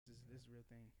a real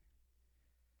thing.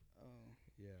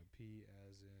 Yeah, P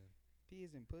as in. P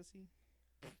is in pussy.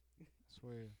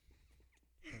 Swear.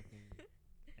 Fucking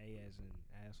A as in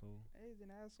asshole. A is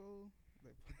an asshole.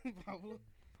 Like Pablo.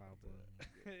 Pablo.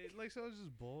 Like someone's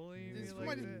just bullying me Did like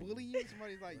somebody that. bully you?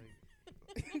 Somebody's like,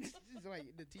 just like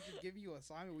the teacher's giving you an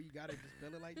assignment where you gotta just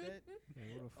spell it like that.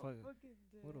 Man, what a fuck?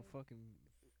 What a fucking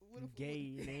What a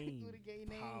gay name. What a gay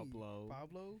name. Pablo.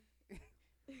 Pablo.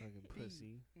 Fucking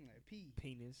pussy. Like P.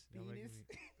 Penis. Y'all making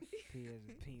Penis. me, P as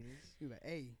in penis. He's like,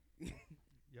 A.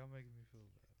 y'all making me feel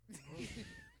bad.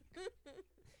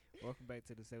 Welcome back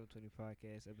to the 720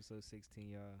 Podcast, episode 16,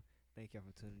 y'all. Thank y'all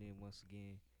for tuning in once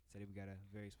again. Today we got a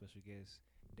very special guest,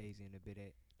 Daisy and the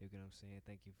Bidet. You know what I'm saying?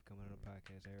 Thank you for coming on the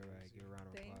podcast. Everybody, give a round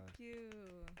of applause. Thank you.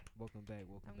 Welcome back.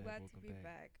 I'm glad to be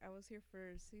back. I was here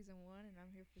for season 1 and I'm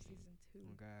here for season 2.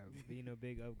 Oh God, being a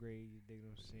big upgrade. You dig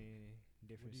what I'm saying?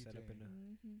 Different What do you setup in the.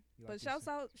 Mm-hmm. Like But shouts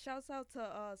out to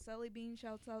Sally Bean.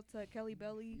 Shouts out to Kelly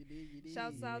Belly. You did.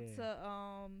 Shouts out Yeah.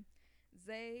 to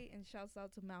Zay, and shouts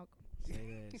out to Malcolm.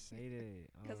 Say that.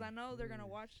 Because I know they're gonna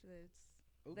watch this.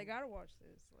 Ooh. They gotta watch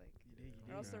this, like, You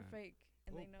did. or else they're Right. fake,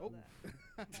 and they know Oh. that.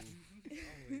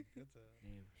 That's a,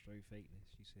 Damn, straight fakeness.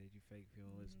 She said you fake if you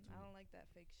don't listen to I me. don't like that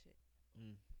fake shit.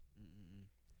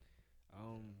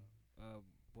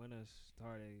 Buenas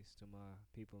tardes to my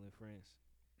people in France.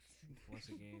 Once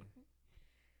again,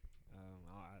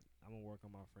 I'm gonna work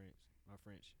on my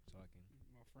French, so I can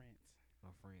My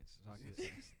friends. so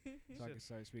I can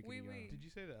start speaking to y'all. did you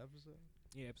say the episode?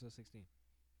 Yeah, episode 16.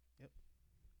 Is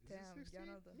Damn, it y'all 16?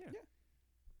 know the. Yeah.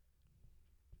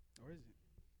 Or is it?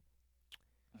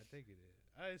 I think it is.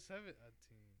 I 17.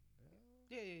 No.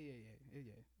 Yeah.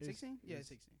 It's- 16? Yeah, it's-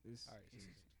 16. It's All right,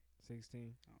 16.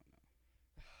 16. I don't know.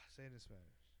 Say it in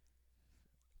Spanish.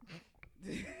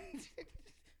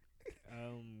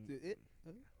 Oh,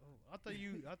 I thought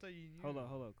you knew. Hold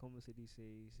up. Como se dice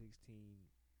 16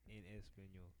 en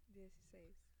español?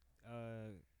 16.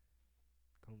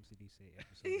 Como se dice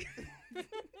episode?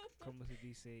 Como se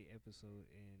dice episode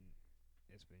en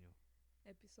español?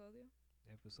 Episodio.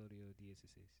 Episodio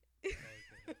 16. Okay.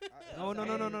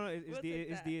 No. It's We'll the take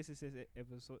it's that. the SSS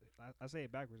episode. I say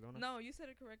it backwards, don't I? No, you said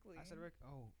it correctly. I said it.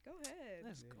 Oh, Go ahead.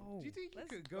 let's Yeah. go. Do you think you Let's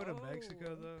could go to go.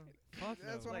 Mexico though? Fuck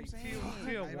That's no. what I'm Like saying.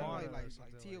 Tijuana or like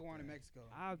something like Tijuana, that. Mexico.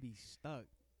 I'll be stuck.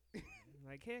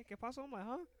 Like, hey, ¿qué pasó? I'm like,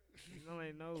 huh? I'm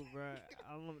like, no, bro.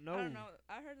 I don't know. I don't know.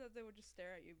 I heard that they would just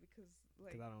stare at you because,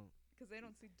 like, Cause I don't. because they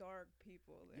don't see dark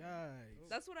people there. Yikes.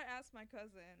 That's what I asked my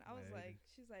cousin. I was Maybe. like,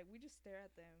 she's like, we just stare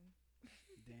at them.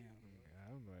 Damn.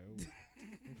 I'm like,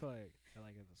 I feel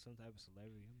like if some type of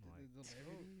celebrity. I'm like, The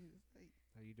celebrity is like,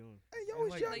 how you doing? hey, yo, And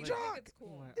it's like- Young Like, you Jock. think it's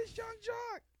cool. Like, It's Young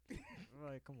Jock. I'm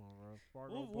like, come on, bro.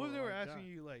 Fargo What Boy, they were like, asking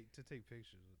Jock. you like to take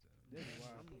pictures with them? That's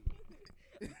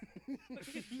wild.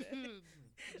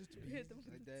 Just to be Hit them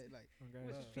like that. Like, Okay,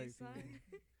 With it's the straight peace sign.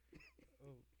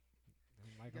 Oh,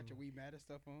 Like, got your We Matter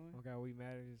stuff on. Okay, we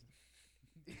matters.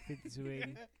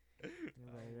 5280.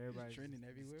 Everybody Just trending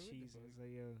everywhere. What the Cheese. fuck? It's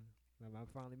like, yo, like, I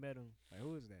finally met him. Like,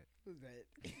 who is that? Who's that?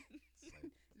 It's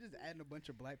like, just adding a bunch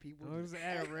of black people. I'm just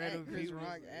adding random Chris people.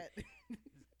 Rock, at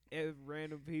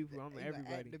Random people. I'm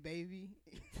everybody. the baby.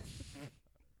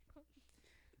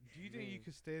 do you think you Man.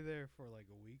 could stay there for like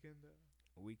a weekend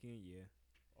though, A weekend, yeah.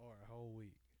 or a whole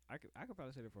week? I could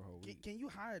probably say that for a whole week. Can you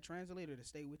hire a translator to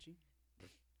stay with you?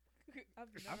 I've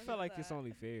never I heard feel like that. it's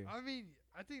only fair. I mean,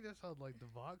 I think that's how like the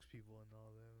Vox people and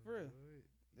all them. For real?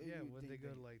 Yeah, You when think they go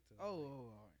they- to like the.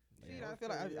 All right. See, Yeah.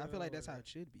 I feel like that's how it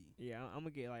should be. Yeah, I'm gonna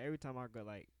get like every time I go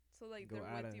like So, like, go they're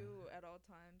outta- with you at all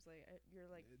times. Like, you're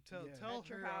like, Tell Yeah. tell At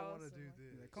your her I want house to do and,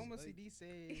 this. Like, como se Like, dice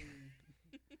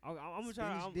I'm gonna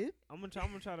try. Spanish I'm dip?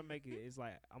 gonna try to make it. It's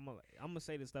like I'm gonna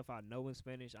say the stuff I know in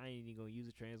Spanish. I ain't even gonna use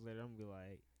a translator. I'm gonna be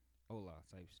like, hola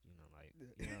types. You know,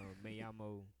 like me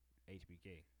llamo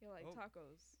HBK. you're like Oh.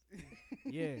 tacos.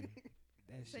 Yeah,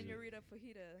 that shit. Senorita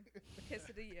fajita.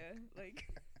 Quesadilla. Like,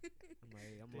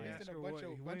 I'm They like, ask Using a her bunch what- of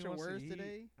what bunch he of wants to words eat.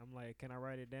 today. I'm like, can I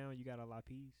write it down? You got a la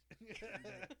peas?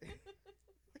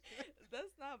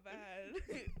 that's not bad.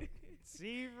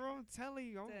 See, bro, I'm telling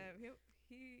you, Damn,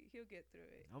 he'll get through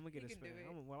it. I'm gonna get He a can do Spanish.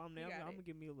 it. While I'm there, He I'm got gonna it.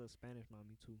 give me a little Spanish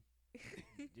mommy too,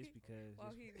 just because.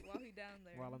 while just he down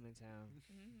there. while I'm in town,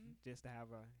 Mm-hmm. just to have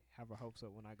her hopes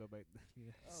up when I go back. You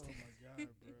know, Oh my god,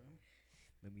 bro.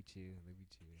 Let me chill.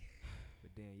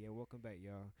 But then, yeah, welcome back,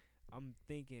 y'all. I'm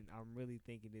really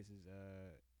thinking this is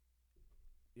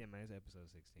yeah, man, it's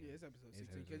episode 16. Yeah, it's episode It's 16.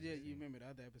 episode Because yeah, 16. you remember the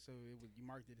other episode? You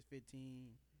marked it as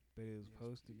 15. But it was Yeah,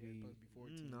 supposed to yeah, be. it's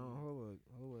supposed to be 14. No,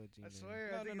 hold up, G. I man. swear.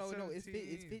 No, I think no. It's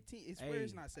 17. 15. It's Hey, where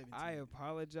it's not 17. I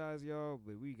apologize, y'all,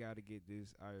 but we gotta get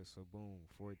this. All right, so boom,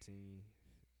 14,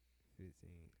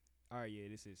 15. All right,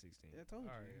 yeah, this is 16. Yeah, I told you.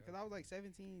 Alright, Because I was like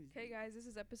 17. Okay, guys, this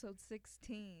is episode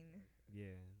 16.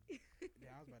 Yeah.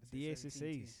 Yeah, I was about to say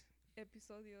 17. 16.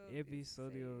 Episodio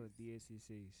Episodio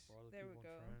 16. For all the There we people in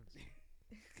go. France.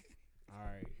 All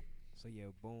right. So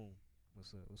yeah, boom.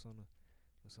 What's up? What's on the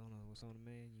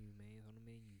menu, man? On the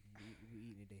menu. We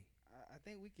eating today. I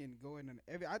think we can go in and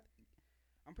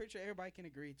I'm pretty sure everybody can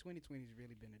agree 2020 has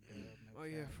really been a dub. No Oh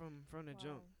yeah, cap. from the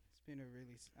jump. It's been a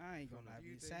really I ain't gonna lie,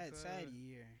 You it's think sad so?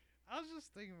 year. I was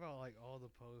just thinking about like all the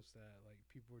posts that like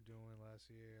people were doing last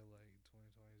year. Like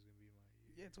 2020 is gonna be my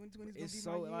year. Yeah, 2020 is It's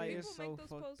gonna so, be my like, year. it's People so make those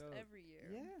fucked posts up. every year.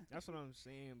 Yeah. That's what I'm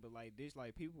saying. But like this,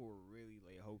 like people were really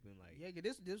like hoping like Yeah,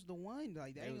 'cause this the one.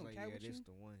 Like they they ain't was gonna like cap yeah, with you. this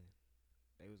the one.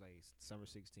 They was like summer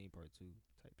 16 part 2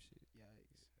 type shit.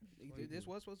 Yikes. This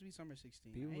was supposed to be summer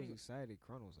 16. People Ain't was it- excited.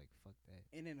 Chrono was like fuck that.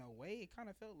 and in a way, it kind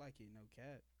of felt like it. No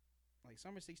cap. Like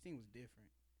summer 16 was different.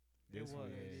 It This was.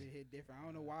 one, Yeah, it hit different. I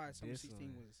don't know why summer This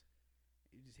 16 one. was.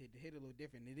 It just hit a little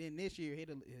different. And then this year hit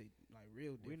like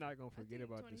real different. We're not gonna I forget think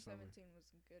about this summer. 2017 was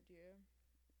a good year.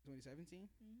 2017.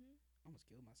 Mm-hmm. I almost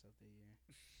killed myself that year.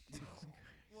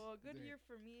 Well, a good Damn. year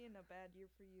for me and a bad year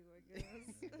for you, I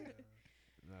guess. Yeah.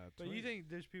 Nah, But you 20 think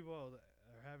there's people that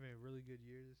are having a really good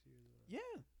year this year? Though?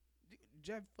 Yeah.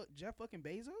 Jeff fucking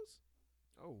Bezos.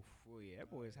 Oh, well, yeah, that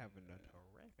boy is having a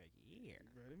terrific year.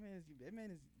 Bro, that man has been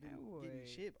That getting boy-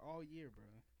 shit all year, bro.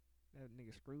 That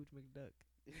nigga Scrooge McDuck.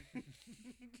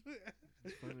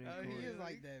 Oh, He yeah. is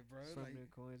like that, bro. Swimming Like, in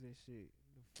coins and shit.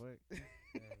 The fuck?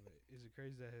 Yeah, but is it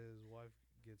crazy that his wife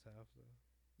gets half though?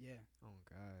 yeah, Oh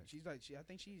God. she's like I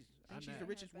think she's I'm the not-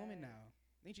 richest Her woman bag. now.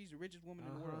 I think she's the richest woman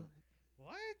in the Uh-huh. world.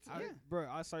 What? Yeah. Bro,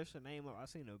 I searched her name up. I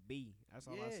seen a B. That's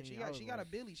all I Yeah, seen. she I got was she got a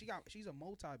like- Billy. She's a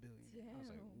multi-billionaire. I was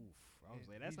like, Damn. oof. I was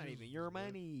Yeah, like, that's he not just even your was worth-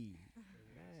 money.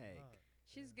 It's Dang. not.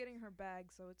 She's getting her bag,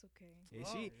 so it's okay. Yeah,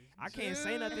 Oh, she. it's I can't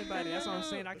say nothing about it. That's what I'm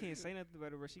saying. I What can't say nothing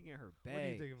about it, but she getting her do you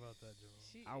bag. think about that, Joel?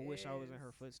 She I wish I was in her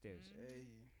is. footsteps. Hey,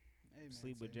 hey, man,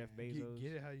 Sleep with say, Jeff man. Bezos.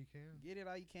 Get it how you can. Get it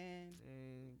how you can.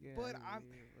 And get But outta I'm-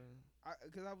 here, bro.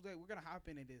 Because I was like, we're gonna hop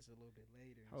into this a little bit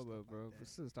later. and Hold stuff up, bro. Like that.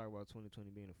 Let's just talk about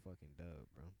 2020 being a fucking dub,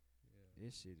 bro. Yeah.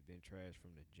 This shit's been trash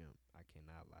from the jump. I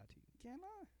cannot lie to you. Can't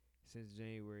lie. Since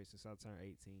January, since I turned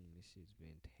 18, this shit's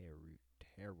been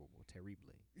terrible,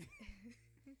 terribly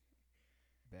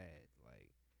bad. Like,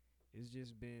 it's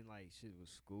just been like shit with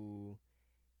school,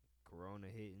 Corona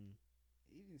hitting.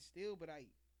 Even still, but I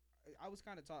was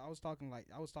kind of I was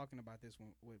talking about this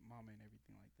one with mama and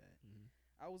everything like that. Mm-hmm.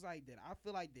 I was like that. I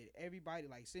feel like that everybody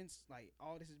like since like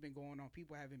all this has been going on,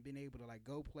 people haven't been able to like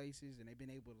go places and they've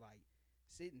been able to like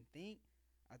sit and think.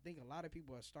 I think a lot of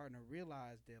people are starting to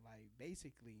realize that like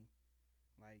basically,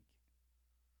 like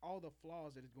all the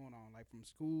flaws that is going on, like from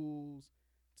schools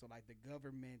to like the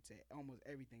government to almost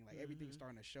everything, like everything's Mhm.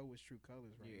 starting to show its true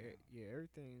colors right Yeah, now. yeah,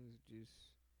 everything's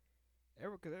just.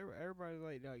 Cause everybody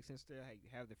like since they like,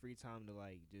 have the free time to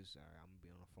like just I'm gonna be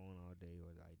on the phone all day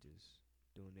or like just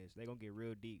doing this, they gonna get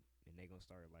real deep and they gonna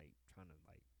start like trying to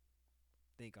like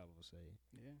think all of a sudden.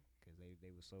 Yeah. Cause they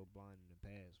were so blind in the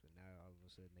past, but now all of a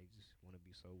sudden they just want to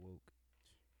be so woke.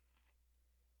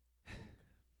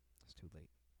 It's too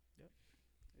late. Yep.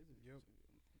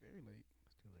 Very late.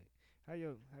 It's too late. How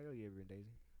your year been,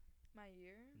 Daisy? My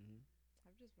year? Mm-hmm.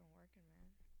 I've just been working, man.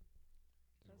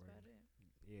 That's about it.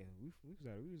 Yeah,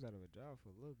 we was out of a job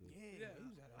for a little bit. Yeah, we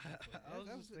was out of that. I was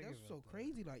That just thinking that's so about that.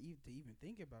 crazy. Like to even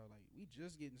think about. Like we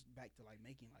just getting back to like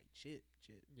making like chip.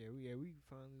 We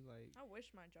finally like. I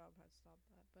wish my job had stopped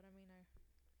that, but I mean,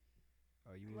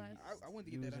 Oh, you Less. was, I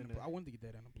wanted to you get that. was in I wanted to get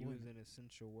that you was unemployment. an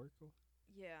essential worker.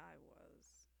 yeah, I was.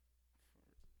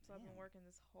 So I've been Damn. working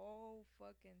this whole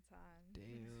fucking time.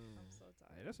 Damn. I'm so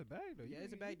Hey, tired. that's a bag though. Yeah,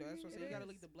 it's a bag though. That's what I'm saying. You gotta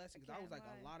It look at the is. blessings. I I was like,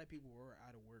 can't a lie. lot of people were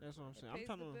out of work. That's what I'm It saying. I'm pays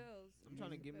trying the to. bills. I'm It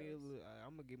trying to pays give the me a bills. little.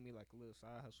 I'm gonna give me like a little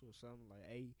side hustle or something. Like,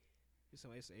 hey,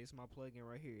 it's my plug-in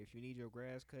right here. If you need your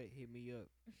grass cut, hit me up.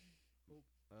 It's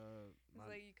My,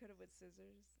 like you cut it with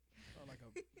scissors. Start like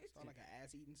an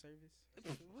ass eating service.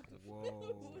 whoa.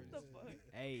 What the fuck?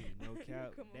 Hey, no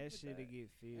cap. Come up That with shit'll that. get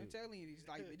I'm filled. telling you, it's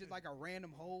just like a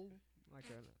random hole. Like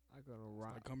a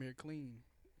rock. Like, come here clean.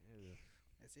 Yeah,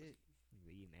 That's it.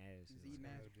 eating ass. Just and eating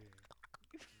stuff. ass.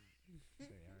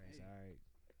 Say, all right, Hey. it's all right.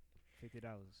 $50.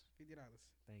 $50.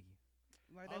 Thank you.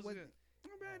 Like I that was wasn't.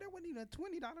 Oh, man, that wasn't even a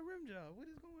 $20 rim job. What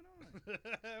is going on?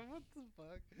 What the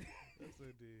fuck? That's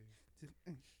so deep.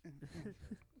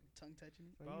 Tongue touching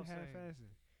it. So I you was saying-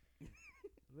 half-assing.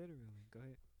 Literally. Go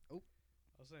ahead.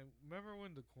 I was saying, remember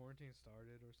when the quarantine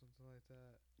started or something like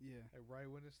that? Yeah. Like right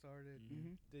when it started?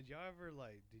 Mhm. Mm-hmm. Did y'all ever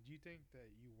did you think that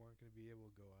you weren't gonna be able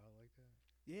to go out like that?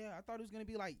 Yeah, I thought it was gonna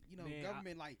be like Man,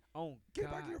 government like Oh get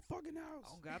God. back to your fucking house.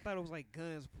 Oh God, I thought it was like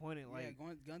guns pointed, Yeah, like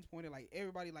guns pointed. Like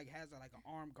everybody like has like an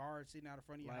armed guard sitting out in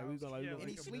front of your like house. we gonna like, Yeah,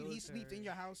 we and gonna, he sleeps in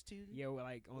your house too. yeah, we're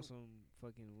like on some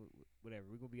fucking whatever.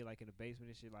 We're gonna be like in the basement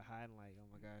and shit, like hiding, like oh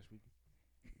my gosh, we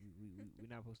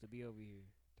not supposed to be over here,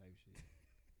 type shit.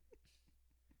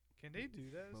 Can they do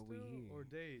that But still? we here. Or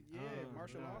they? Yeah,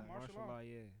 martial law, martial law.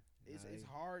 yeah. It's Nah, it's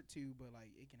hard to, but like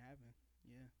it can happen.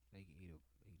 Yeah. They can eat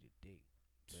a dick.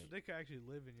 So But they could actually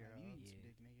live in your Like, you house. eat some Yeah.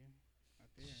 dick, nigga.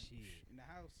 Out there Shit. in the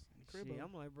house, in the crib. Shit,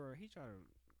 I'm like, bro, he try to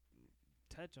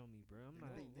touch on me, bro. I'm not.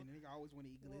 The nigga always want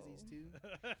to eat glizzies too.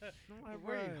 I'm like,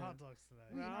 We're bro. eating hot dogs tonight.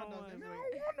 We eat I hot don't dogs. want- Man, I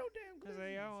don't want no damn Cause I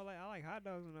glizzies. don't I like hot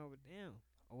dogs and all, but damn.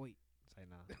 Oh wait, say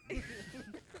nah.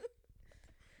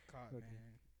 Caught, Fucking-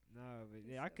 man. Nah, but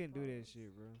He yeah, I said couldn't do that pause.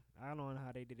 shit, bro. I don't know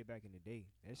how they did it back in the day.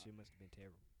 That shit must have been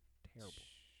terrible. Terrible.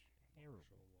 Terrible.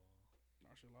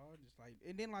 Martial law, just like,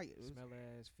 and then like, it was- Smell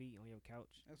ass feet on your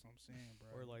couch. that's what I'm saying,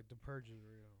 bro. Or like the purge is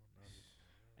real. No, I'm just-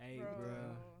 Hey, Bro.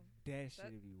 bro. That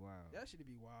shit be wild. that should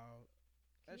be wild.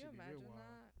 That Can you should be real imagine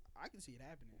wild. that? I can see it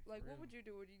happening. Like, for what real. would you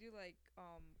do? Would you do like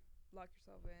lock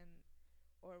yourself in,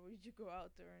 or would you go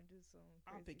out there and do some?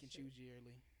 I'm crazy picking shit? choose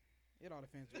yearly. It all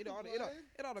depends. It all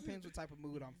depends what type of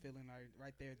mood I'm feeling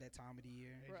right there at that time of the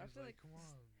year. Hey, Bro, I just feel like, like come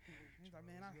on. He's like,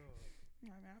 man, let's go.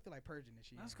 I feel like purging this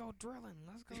shit. Let's go drilling.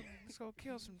 Let's go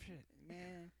kill some shit.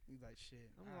 man. He's like,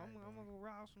 shit. I'm alright, gonna bro. go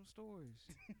rob some stores.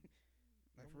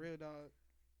 Like for real, dog.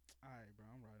 All right, bro.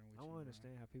 I'm riding with I you. don't bro.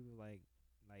 understand how people like.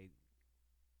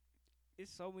 It's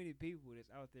so many people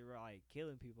that's out there like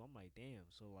killing people. I'm like, damn.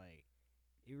 So like,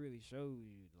 it really shows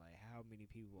you like how many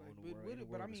people Like, in the but- world. but- in the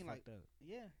but I world is mean, like, fucked up.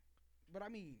 Yeah, but I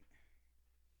mean,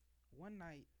 one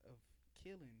night of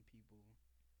killing people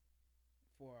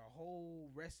for a whole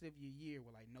rest of your year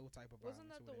with like no type of Wasn't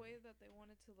violence that or the whatever. way that they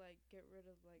wanted to like get rid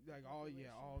of like Like the all population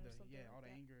or something all like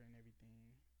the that? anger and everything,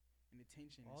 and the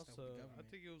tension and stuff with the Also, I government.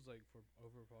 think it was like for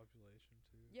overpopulation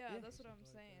too. Yeah, Yeah. that's what I'm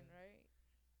Something like saying, that. right?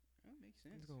 That makes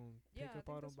sense. It's gonna Yeah, pick I up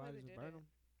think all them that's why bodies they and did burn it. them.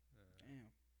 Yeah. Damn,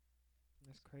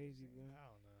 That's crazy, bro. I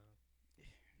don't know.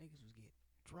 Niggas was get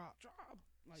dropped.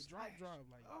 like Slash. drop,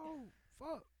 like Oh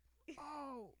fuck.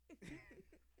 Oh,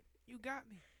 you got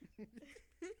me. What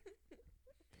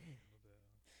the hell?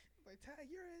 like tag,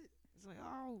 you're it. It's like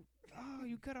oh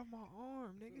you cut off my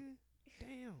arm, nigga.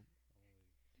 Damn,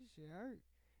 this shit hurt.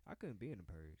 I couldn't be in the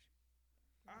purge.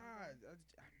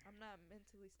 I'm not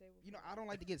mentally stable. You know, for I it. don't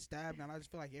like to get stabbed, and I just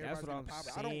feel like everybody's what gonna I'm pop.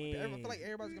 I feel like saying.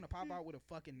 everybody's gonna pop out with a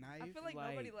fucking knife. I feel like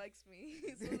nobody like- likes me,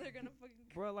 so they're gonna fucking.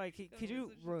 Bro, like, gonna could do you,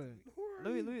 some shit bro? to me. Who are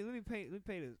Let me you? let me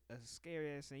paint a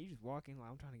scary ass scene. You just walking like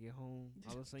I'm trying to get home.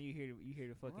 All of a sudden you hear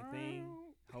the fucking thing.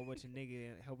 Whole bunch of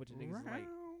niggas is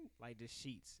like just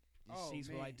sheets. Just Oh, sheets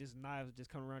with man. like just knives just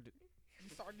come around. You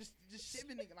start just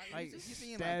shivving nigga like, Like you're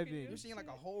seeing stabbing. you're seeing like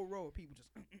a whole row of people just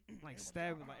Like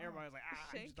stabbing, like everybody's like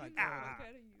Shaking just like the fuck out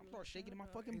of you. I'm start shaking in my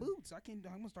Shut up. fucking boots. I'm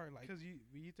gonna start like Because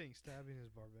you think stabbing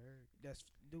is barbaric. that's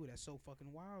so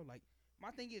fucking wild. Like my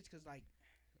thing is because like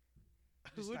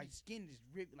just Would like skin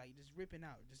just ripping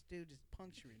out, just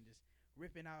puncturing, just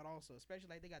ripping out also. Especially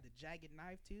like they got the jagged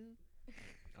knife too.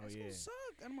 oh That's yeah. gonna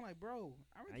suck. And I'm like, bro,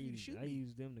 I I ready you to use shoot I me.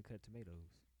 use them to cut tomatoes.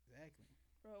 Exactly.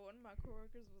 Bro, one of my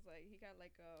coworkers was like, he got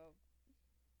like I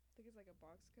think it's like a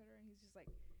box cutter, and he's just like,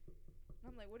 and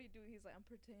I'm like, what do you do? He's like, I'm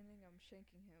pretending I'm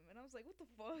shanking him, and I was like, what the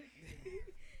fuck?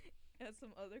 And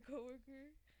some other coworker,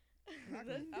 I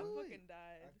couldn't I do it. fucking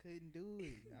died. I couldn't do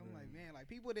it. I'm like, man, like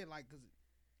people that like, cause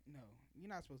no, you're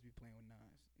not supposed to be playing with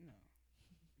knives. No,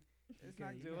 it's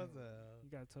not. Okay, You What know, the hell? You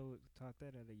got taught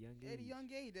that at a young age. at a young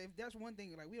age, if that's one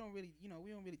thing. Like we don't really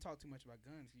talk too much about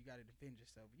guns. 'Cause you got to defend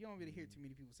yourself. You don't really hear too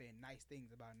many people saying nice things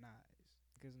about knives.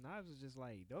 Because knives is just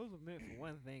like those are meant for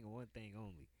one thing and one thing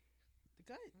only. To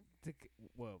cut.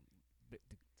 Well,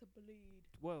 To bleed.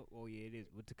 oh yeah, it is.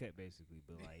 Well, to cut basically,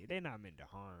 but like they're not meant to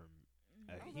harm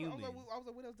a I was, human. I was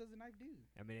like, what else does a knife do?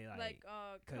 I mean, they Like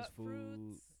cuts cut food,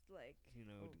 fruits, like you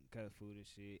know, Oh. cut food and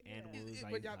shit. Yeah. Animals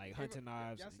But y'all- like hunting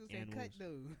knives, Y'all still say animals. cut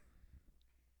though.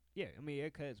 Yeah, I mean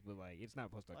it cuts, but like it's not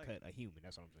supposed to Like- cut a human.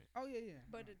 That's what I'm saying. Oh yeah.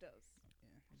 but it does.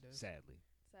 Yeah, it does. Sadly,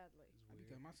 Sadly. It's I be weird.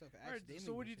 cutting myself Alright, accidentally.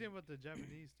 so what do you with think shit. about the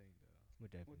Japanese thing though? what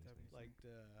that What means. Japanese? Like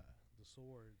the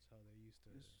swords, how they used to.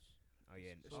 Oh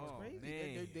yeah, It's oh, crazy.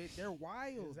 man. They're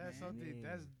wild. Is that man. something Man.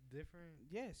 that's different?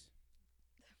 Yes.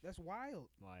 That's wild.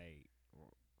 like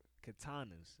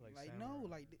katanas, Like Like no,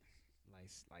 samurai.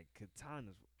 like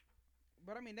katanas.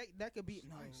 but I mean that could be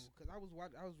no, Slice. because I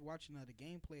was watching the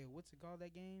gameplay of what's it called,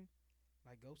 that game,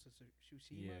 like Ghost of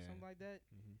Tsushima or Yeah. something like that.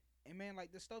 Mm-hmm. And man,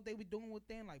 like the stuff they were doing with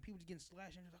them, like people just getting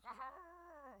slashed and just like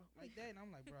like that, and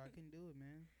I'm like, bro, I couldn't do it,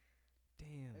 man.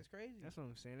 Damn. That's crazy. That's what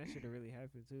I'm saying. That should have really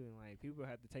happened too. And like people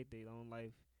have to take their own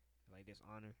life, like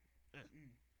dishonor. Mm.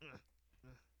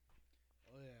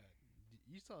 Oh yeah,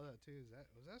 you saw that too.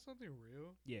 Was that something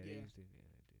real? Yeah, they Yeah. used to.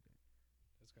 Yeah, they did that.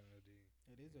 That's kind of OD.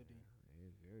 It is OD. Yeah, it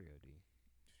is very OD.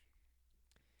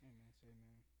 Hey man, say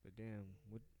man. But damn,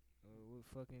 what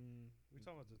fucking? We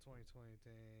talking about the 2020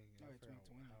 thing. And Oh, I yeah, forgot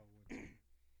 2020. how it went.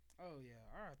 Oh yeah,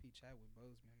 R.I.P. Chadwick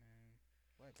Boseman, man.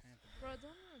 Black Panther. Bro,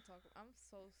 don't even talk. I'm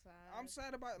so sad. I'm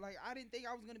sad about like I didn't think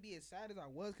I was gonna be as sad as I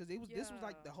was because this was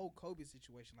like the Yeah. whole COVID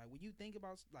situation. Like when you think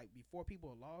about like before people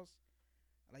are lost,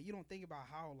 like you don't think about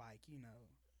how like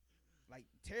like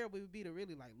terrible it would be to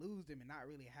really like lose them and not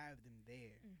really have them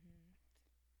there. Mm-hmm.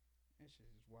 That shit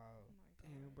is wild. Oh my god.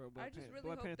 Damn, bro. I just really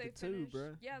Black hope Panther they 2, finish.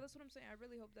 bro. Yeah, that's what I'm saying. I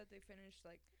really hope that they finish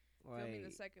like filming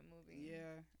the Like, second movie.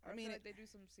 Yeah, I I mean, feel like they do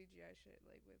some CGI shit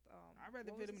like with I'd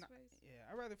rather what for was them. his face? Yeah,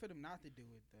 I'd rather for them not to do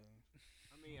it though.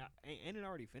 I mean, ain't it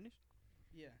already finished?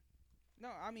 Yeah.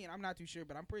 No, I mean I'm not too sure,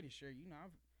 but I'm pretty sure.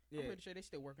 I'm Yeah. pretty sure they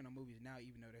still working on movies now,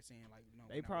 even though they're saying like no.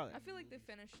 They we're not probably- working I feel on like they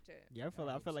movies. finished it. Yeah, I feel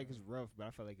I like hope it's rough, but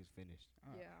I feel like it's finished.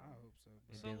 Yeah. I hope so. And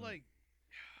But So then- like,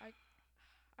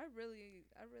 I really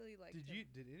like.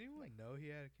 did anyone know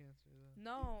he had cancer though?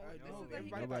 No, I this know, is that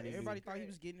he Nobody got knew. everybody thought he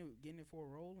secret. was getting it for a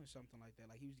role or something like that.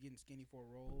 Like he was getting skinny for a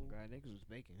role. God, niggas was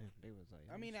baking him. They was like,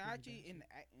 I mean, "This actually,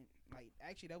 nigga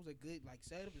actually, that was a good like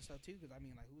setup and stuff too. Because I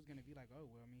mean, like, who's gonna be like, oh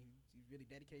well, I mean, he's really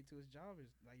dedicated to his job, his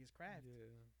craft.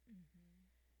 Yeah.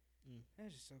 Mhm.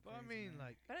 That's just so crazy. But I mean, man.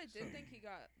 like, But I did think he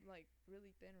got like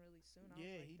really thin really soon. I was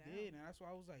yeah, like, he damn. did, and that's why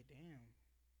I was like, damn.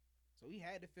 So he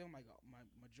had to film like my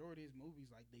majority of his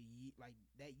movies like like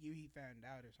that year he found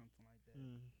out or something like that.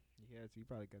 Yeah, so you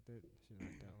probably got that shit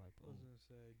like that. Like, I was gonna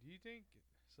say, do you think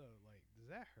so? Like, does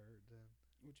that hurt then?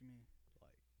 What you mean?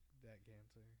 Like that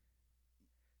cancer?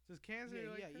 Does cancer?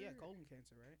 Yeah, hurt? colon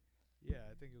cancer, right? Yeah,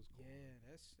 I think it was. Yeah,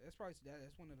 that's probably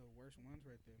that's one of the worst ones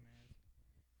right there, man.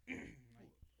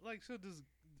 Like, so does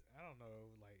I don't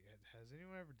know. Like, has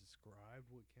anyone ever described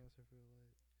what cancer feels like?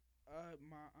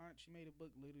 My aunt, she made a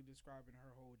book literally describing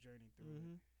her whole journey through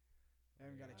Mm-hmm. it. I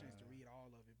haven't got a chance to Yeah. read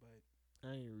all of it, but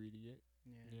I ain't read it yet.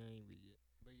 yeah. Yeah, I ain't read it yet.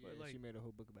 But yeah, But, like- she made a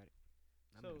whole book about it.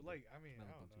 I'm So, in the like, book. I mean, I'm I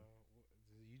in the don't book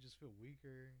know. Do you just feel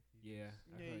weaker? Yeah.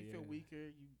 I Yeah, feel- you feel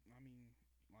weaker. I mean,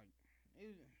 like,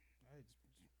 it's just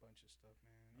a bunch of stuff,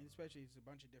 man. And especially it's a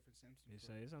bunch of different symptoms. It's,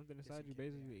 for- it's something inside you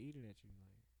Disinca- basically eating at you.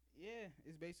 Like, yeah,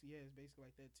 it's basically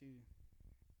like that too.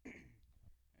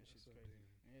 That shit's so crazy. damn.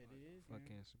 Yeah, it is. fuck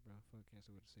man. cancer, bro. Fuck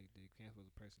cancer with a sick dick. Cancer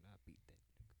was a person. I beat that.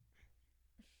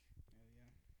 Hell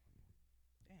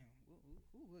yeah. Damn,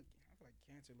 who look? I feel like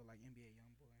cancer look like NBA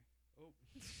YoungBoy. Oh,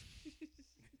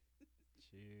 It's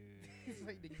Chill.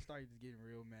 like niggas started just getting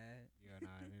real mad. Yeah,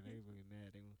 nah, they was looking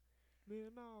mad. They was,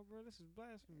 man, no, bro, this is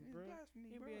blasphemy, It's bro.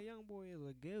 blasphemy, bro. NBA YoungBoy is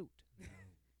a goat. No,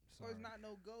 So it's not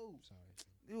no goat. Sorry.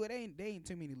 Dude, they ain't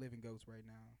too many living goats right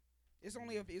now. It's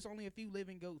only a few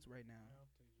living goats right now.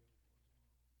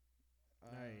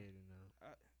 I didn't know.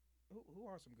 Who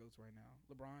are some goats right now?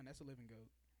 LeBron, that's a living goat.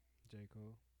 J.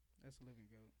 Cole. That's a living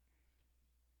goat.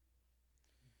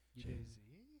 You Jay didn't- Z.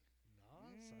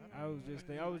 Nas. I was just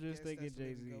think- I was just guess thinking that's a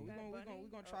living Jay-Z. goat. Bad We're Bunny?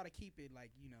 gonna try to keep it like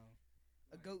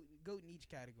a goat in each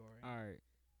category. All right.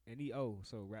 And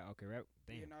so rap. Okay, rap.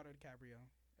 Damn. Leonardo DiCaprio,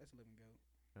 that's a living goat.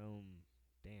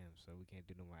 Damn. So we can't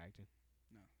do no more acting.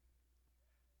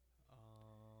 Um,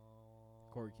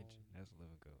 Corey Kitchen. That's a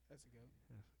living goat. That's a goat.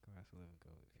 That's a living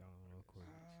goat. If y'all don't know Corey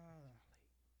Kitchen.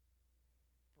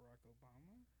 Barack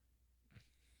Obama.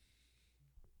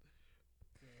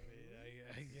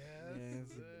 I guess. Yeah,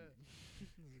 that's it.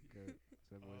 Goat.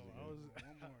 So Oh, boys a I goat. was-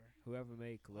 One more. Whoever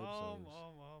made Calypso.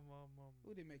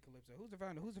 Who did make Calypso? Who's the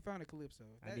founder? Who's the founder of Calypso?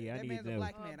 I That, need that man's them. a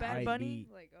black man. Bad I Bunny. need-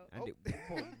 Like, oh, I did,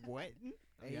 what?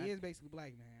 Hey, he is basically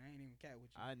black man. I ain't even cat with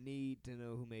you. I need to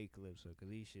know who made Calypso because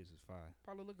these shits is fire.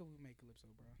 Probably look up who made Calypso,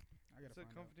 bro. I gotta It's a find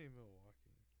out. company in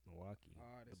Milwaukee. Milwaukee. Oh, The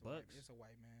that's a white, Bucks. it's a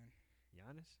white man.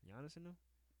 Giannis in them?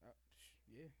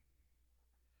 Yeah.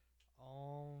 I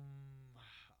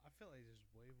feel like there's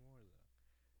way more though.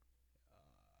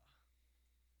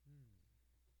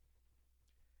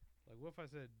 Like, what if I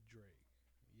said Drake?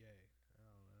 Yay. I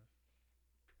don't know.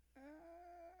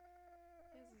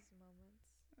 he has his moments.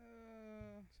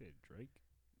 Said Drake.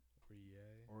 Or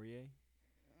yay. Or Yay.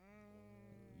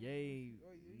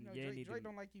 Well, Ye Drake, need Drake to-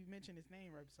 don't like you mention his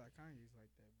name right beside Kanye's like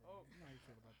that, bro. Oh. You know how you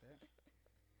feel about that.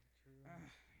 True. I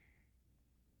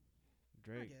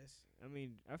Drake. guess. I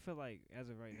mean, I feel like as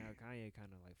of right now, Kanye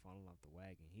kind of like falling off the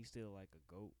wagon. He's still like a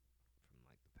goat from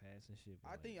like the past and shit.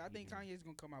 I think Kanye's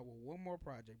gonna come out with one more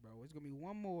project, bro. It's gonna be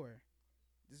one more.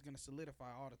 This is gonna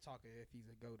solidify all the talk of if he's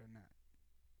a goat or not.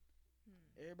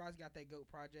 Everybody's got that goat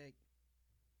project,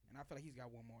 and I feel like he's got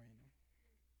one more in him. I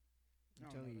I'm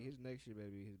don't telling know, you, though. his next shit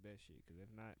better be his best shit. Because if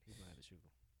not, he's gonna have to shoot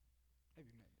him. Maybe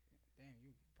not. Damn,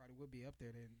 you probably would be up there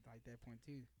then, like that point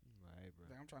too. Right, bro.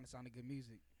 Like, I'm trying to sound the good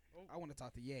music. Oh. I want to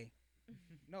talk to Ye.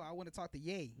 No, I want to talk to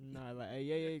Ye. Nah, like, hey,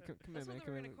 yeah, come That's here, man. what they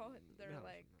Come were here. gonna call it. They're No,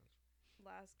 like no.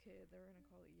 last kid. They were gonna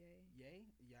call it Yay. Ye?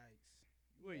 Yikes.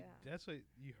 Wait, Yeah. that's what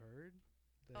you heard?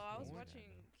 Oh, I was going? watching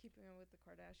Yeah, I know. Keeping Up with the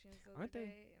Kardashians the other Aren't they?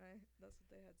 day, and that's what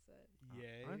they had said.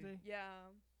 Yeah. Aren't they?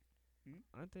 Yeah.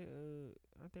 Aren't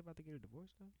they about to get a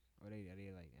divorce though? Or they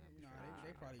like No,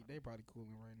 they probably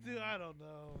cooling right now. Dude, I don't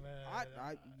know, man.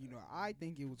 I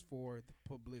think it was for the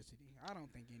publicity. I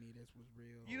don't think any of this was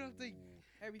real. You don't think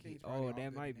Everything's Oh, probably all that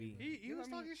good might in be. there. he You know was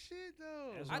what I mean? talking shit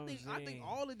though? That's I what I'm think saying.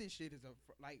 all of this shit is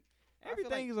like I feel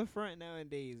Everything like- is a front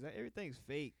nowadays. Everything's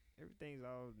fake. Everything's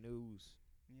all news.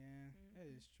 Yeah, that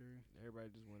is true.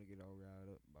 Everybody just want to get all riled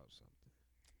up about something.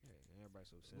 Yeah, and everybody's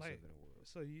so sensitive Like- in the world.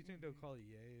 So you think they'll call it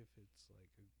Yay if it's like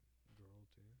a girl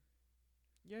too?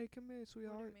 Yeah, come here, What do you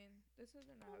sweetheart. mean? They said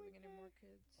they're not Oh having my any God. more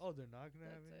kids. Oh, they're not gonna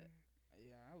have That's any. it.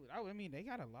 Yeah, I mean they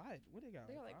got a lot. What they got?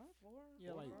 They got like like five? four.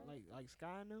 Yeah, four, like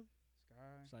Sky and them.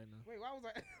 Sky. It's like no. Wait, why was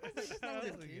I? I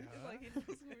was like, kid. huh? It's like he knows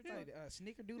who we're Like, talking.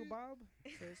 Snickerdoodle Bob.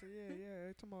 So yeah.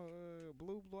 They talking about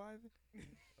Blue Ivy.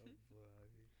 Oh, boy.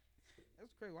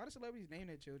 That's crazy. Why do celebrities name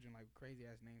their children like crazy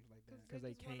ass names like that? 'Cause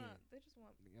they just wanna- can. They just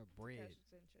want They got to bread. catch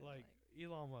attention. Like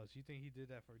Elon Musk, you think he did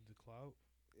that for the clout?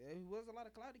 It was a lot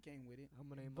of clout that came with it. I'm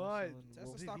gonna name But- my son. Tesla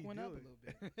Wolf. did stock he went do up a it? little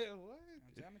bit. What?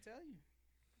 I'm trying to tell you.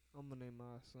 I'm gonna name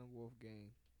my son Wolfgang.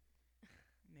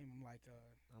 Name him like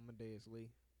I'm gonna Deus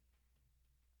Lee.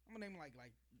 I'm gonna name him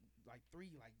like three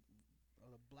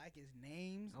the blackest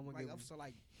names. I'm gonna like give up him- so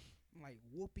like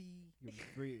Whoopi, Give him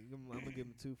three. I'm gonna give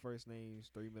him 2 first names,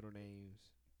 3 middle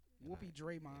names. and Whoopi and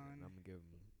Draymond. I'm gonna give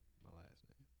him my last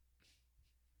name.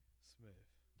 Smith.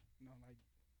 No, like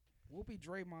Whoopi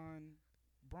Draymond,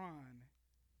 Braun,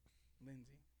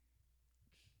 Lindsay.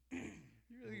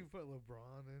 You really put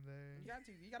LeBron in there? You got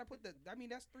to. You got to put the. I mean,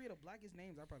 that's 3 of the blackest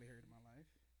names I probably heard in my life.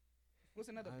 What's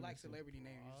another black Honestly. celebrity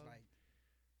name? It's Braun. like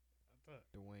I thought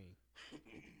Dwayne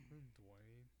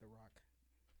Dwayne. The Rock.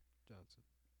 Johnson.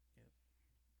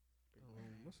 Pretty black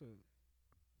name. What's a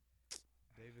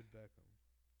David Beckham.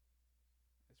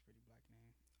 That's a pretty black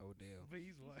name. Odell? But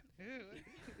he's white.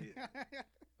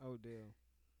 Odell.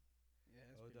 Yeah,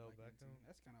 that's Odell pretty black name, Beckham? too.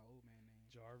 That's kind of old man name.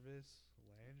 Jarvis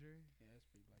Landry. Yeah, that's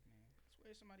a pretty black name. I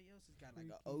swear somebody else has got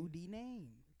like a OD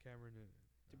name. Cameron Newton.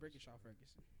 To break it, Shaw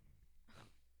Ferguson.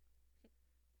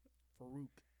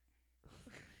 Farouk.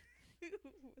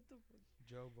 What the fuck?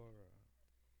 Joe Burrow.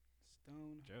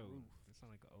 Stone Joe. Roof. That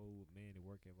sound like an old man that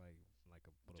work at like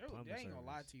a Joe, plumbing they ain't gonna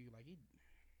lie service. to you. Like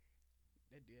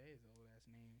that is an old ass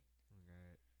name. Oh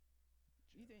God.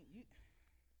 You think you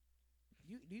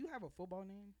do you have a football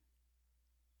name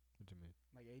What you mean?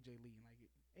 like AJ Lee?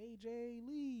 Like AJ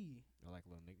Lee. Or like a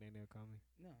little nickname they'll call me?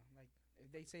 No, like if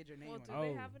they said your name. Well, on do it.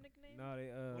 they have a nickname? No,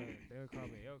 they'll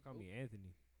call me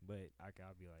Anthony, but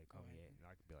I'll be like call me Anthony.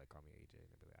 I could be like call me AJ and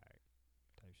they'll be like alright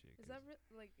type shit. Is 'cause that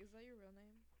is that your real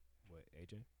name? what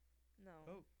AJ? No.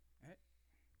 Oh.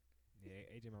 Yeah,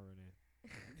 AJ my real name.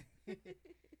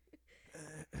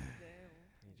 Damn.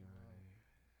 AJ my real name.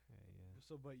 Yeah.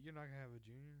 So, but you're not gonna have a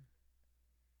junior?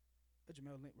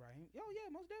 Jamel Raheem. Oh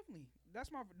yeah, most definitely. That's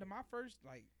my first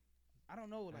like. I don't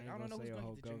know. Like ain't I don't know gonna who's say a gonna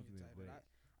whole get the junior government, title.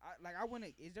 but- I want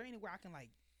to. Is there any way I can like?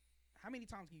 How many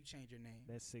times can you change your name?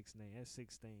 That's 6 names. That's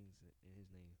 6 things in his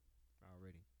name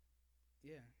already.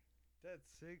 Yeah. That's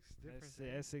 6 different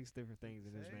That's 6 different things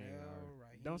in his Say name. Jamel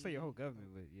already. Raheem. Don't say your whole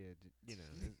government, but yeah, you know.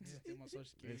 Still my social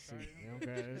security That's card. six.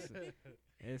 Okay,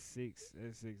 that's 6.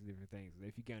 That's 6 different things.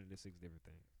 If you counted the 6 different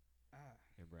things Ah.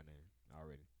 in bro name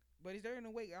already. But is there any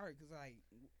way? All right, because like,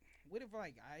 what if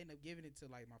like I end up giving it to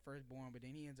like my firstborn, but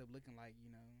then he ends up looking like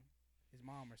his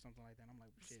mom or something like that? I'm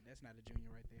like, shit, that's not a junior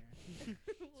right there.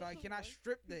 So like, can I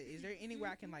strip the? Is there any way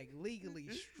I can like legally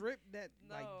strip that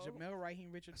like No. Jamel Raheem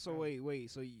Richards? So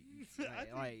wait. So you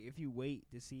like if you wait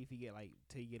to see if he get like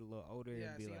till you get a little older Yeah,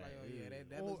 and be see, like, oh yeah, "Ew."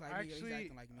 that looks like me. He's actually,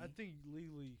 acting like me. I think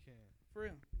legally you can. For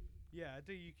real. Yeah, I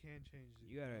think you can change it.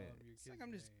 You gotta- your It's kid's like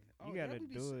I'm just. name. Oh, You gotta that would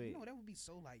be do so, it. that would be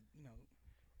so like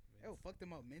that would fuck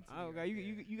them up mentally. Oh right God,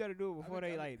 there. you got to do it before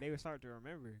been- they would start to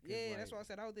remember. 'cause, Yeah, like, that's why I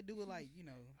said I would do it like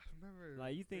I remember.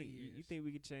 Like you 3 think you years. think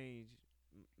we could change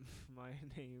my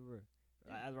name, bro?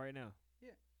 Yeah. As right now, yeah.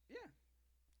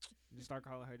 just start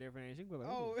calling her different names. She can be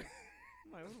like, Oh,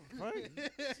 I'm like, what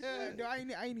the fuck? no, I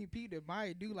ain't even peeped that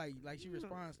Maya do like she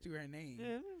responds to her name.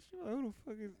 Yeah, she like, who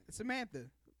the fuck is Samantha,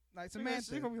 like She gonna-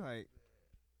 Samantha. She gonna be like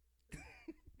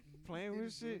playing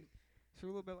with shit. She a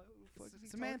little bit like, who the fuck is he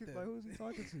Samantha. talking? Like, who's he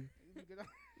talking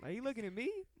to? Like, he looking at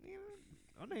me?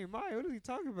 I'm not even mine. What is he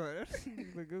talking about?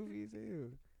 That look goofy as hell.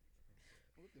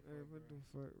 What the fuck, What the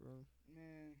fuck, bro?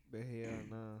 man? But hell,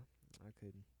 nah. I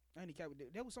couldn't. I ain't cap.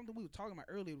 That was something we were talking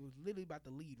about earlier. It was literally about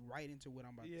to lead right into what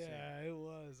I'm about to say. Yeah, it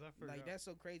was. I forgot. Like that's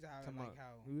so crazy how Talking like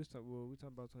how We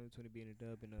talking about 2020 being a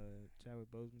dub and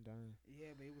Chadwick Boseman dying.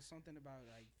 yeah, but it was something about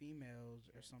like females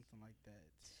or something like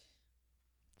that.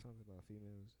 Something about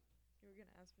females. You were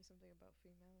gonna ask me something about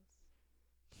females.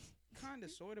 Kind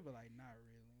of, sort of, but like not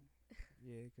really.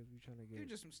 Yeah, because we trying to It get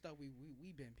was just some stuff we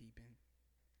been peeping.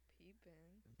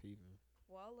 peeping.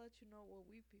 Well, I'll let you know what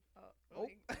we peep. Oh.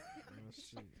 Like, Oh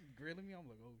shit. Grilling me, I'm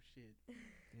like, oh shit.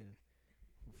 Yeah.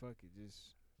 Well, fuck it.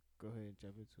 Just go ahead and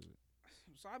jump into it.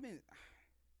 So I've been.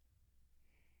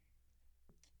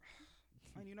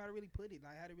 I don't even know how to really put it.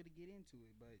 Like how to really get into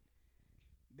it, but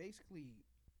basically,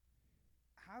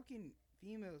 how can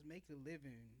females make a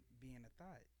living being a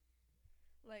thought?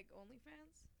 like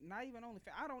OnlyFans. Not even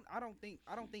OnlyFans. I don't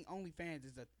think OnlyFans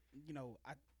is a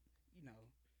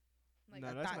Like no,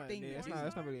 a that's thought not. thing. Yeah,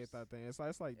 it's not really a thought thing. It's like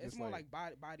It's just more like,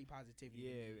 like body positivity.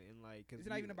 yeah, and like cause It's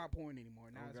not even about porn anymore.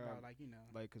 Now Oh, it's God. about like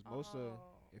like cause most of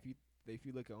Oh. if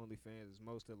you look at OnlyFans,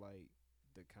 most of like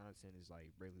the content is like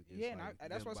really just yeah, and like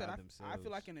that's them what I said. by I feel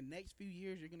like themselves. in the next few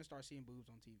years you're gonna start seeing boobs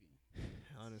on TV.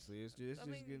 Honestly, it's just I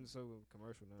mean, getting so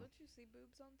commercial now. Don't you see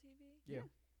boobs on TV? Yeah.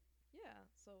 Yeah.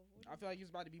 So. What I feel like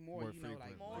it's about to be more, More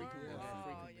like frequent. more. frequent, Yeah. Oh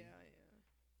frequently. yeah, yeah.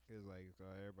 Cause like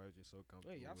everybody's just so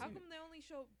comfortable. I've How seen come they only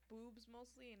show boobs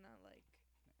mostly and not like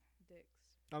dicks?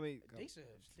 I mean, Dicks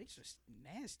are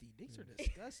nasty. Dicks are Yeah.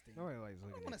 disgusting. nobody likes I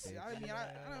don't looking want at to see. dicks. I mean,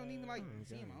 I don't even like Oh,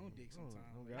 seeing God. my own dick Oh,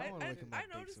 sometimes. oh, Like, God. I wanna look at my I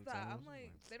dick noticed that. I'm sometimes.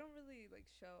 like, they don't really like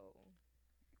show.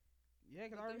 yeah,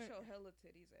 Like, because I they remember. show hella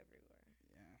titties everywhere.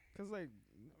 Yeah, Cause like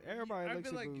everybody I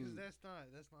looks feel at like boobs. that's not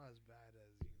as bad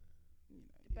as you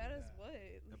know. Bad as Yeah. what?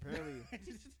 Apparently, like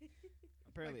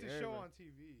to show everybody- on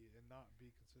TV and not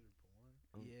be considered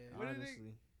porn. Yeah. What do you think?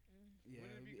 honestly, Mm. Yeah,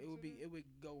 Wouldn't it be it would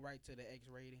go right to the X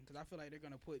rating because I feel like they're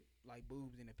gonna put like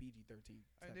boobs in the PG-13.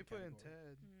 I mean, they put in category.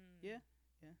 Ted, Mm. Yeah.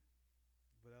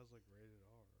 but that was like rated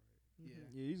R, right? Yeah.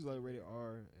 yeah, he's like rated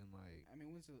R and like I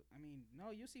mean, no,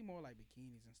 you'll see more like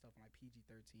bikinis and stuff like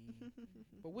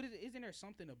PG-13. But what is it? Isn't there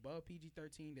something above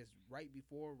PG-13 that's right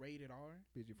before rated R?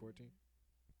 PG-14.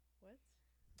 What?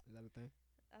 Is that a thing?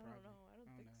 I don't Probably. know. I don't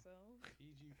I don't think know. so.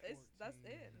 PG-14. That's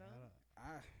it, no?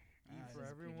 E for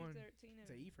it's everyone. PG-13 It's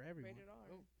and a E for everyone. rated R.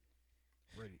 Oh.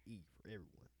 Rated E for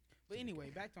everyone. But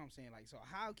anyway, back to what I'm saying. Like, so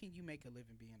how can you make a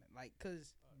living being like?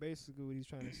 Cause Basically, what he's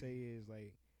trying to say is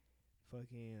like,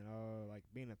 fucking, like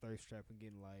being a thirst trap and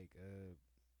getting like,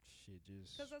 shit,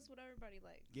 just Because that's what everybody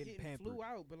likes. getting getting pampered, flew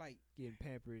out, but like getting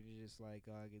pampered is just like,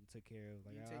 getting took care of.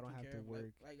 Like you I don't taking have care to of,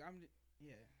 work. Like I'm,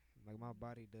 yeah. Like my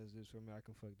body does this for me. I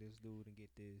can fuck this dude and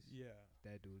get this. Yeah.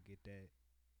 That dude get that.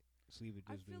 Sleep with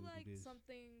I this feel dude like do this.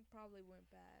 something probably went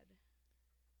bad.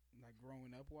 Like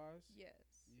growing up wise.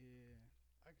 Yes. Yeah.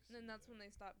 I can And then see that's that. when they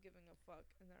stop giving a fuck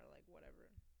and they're like, whatever.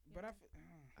 you But know?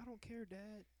 I don't care,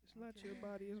 Dad. It's not your Okay.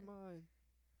 body. It's mine.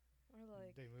 Or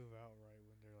like, they move out right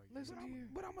when they're like. Listen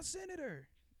but, here. I'm a senator.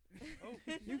 Oh,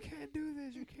 You can't do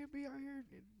this. You can't be out here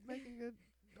making a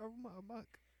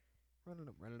muck, running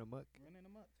amok. Running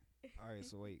them up. All right,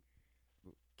 so wait,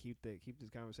 keep this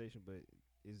conversation, but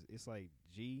it's like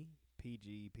G,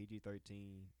 PG,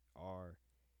 PG-13, R,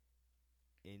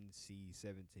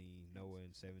 NC-17, no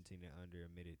one 17 and under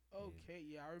admitted. and Okay,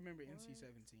 yeah, I remember What?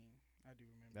 NC-17. I do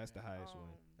remember. that's the that. highest one.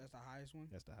 That's the highest one.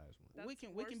 That's the highest one. that's we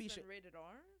can worse be than rated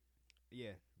R?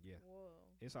 Yeah, yeah. Whoa.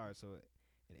 It's hard. So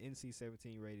an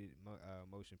NC-17 rated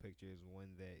motion picture is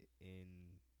one that, in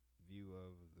view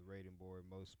of the rating board,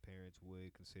 most parents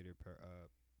would consider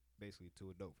basically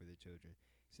too adult for their children.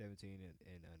 17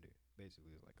 and under.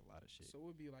 Basically, it's like a lot of shit. So it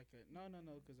would be like a no,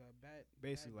 because a bad.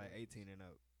 Basically, bad like boys- 18 and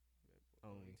up.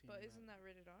 oh, only. 18 But and isn't up. that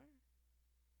rated R?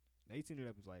 18 and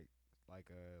up is like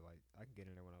I can get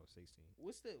in there when I was 16.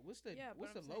 What's the Yeah,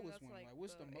 what's but the I'm saying lowest that's one? like Like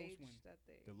what's the most age one? that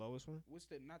they The lowest one? What's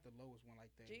the not the lowest one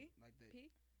like the G? like the P?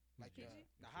 like the, PG?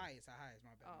 the highest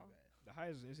my bad Oh. my bad. The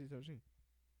highest is NC-17.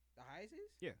 The highest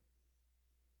is? Yeah.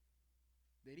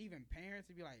 That even parents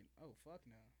would be like, oh fuck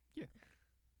no. Yeah.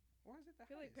 Why is it the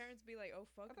I feel like highest? parents be like, oh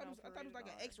fuck. I thought it was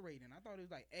like an X rated rating. I thought it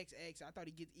was like XX. I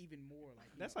thought it gets even more like.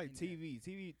 you That's know, like in there.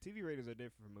 TV ratings are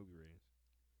different from movie ratings.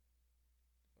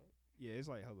 Yeah, it's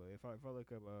like hold up. If I look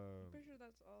up I'm pretty sure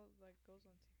that's all like goes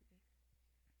on TV.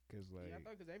 cause like Yeah, I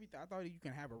thought because everything. I thought you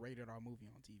can have a rated R movie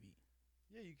on TV.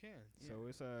 yeah, you can. so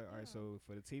it's alright. Yeah. So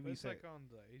for the But TV it's set like on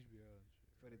the HBO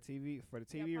and shit. for the right?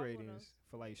 TV Pablo ratings knows.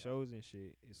 for like shows and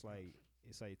shit, it's like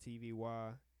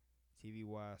TVY,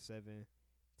 TVY 7,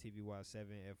 TVY 7,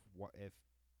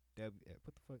 What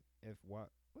the fuck? FY.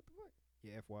 What the fuck?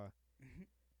 Yeah, FY.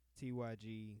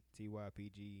 TYG,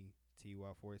 TYPG,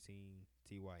 TY14,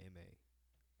 TYMA.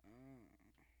 Uh,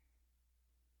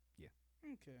 Yeah.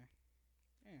 Okay.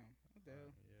 Damn. What the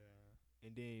hell? Yeah.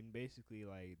 And then basically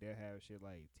like they'll have shit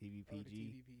like Oh, the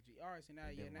TVPG, TVPG. All right, so now,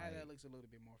 And yeah, then, now that like- looks a little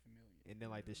bit more familiar. and then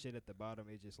like the shit at the bottom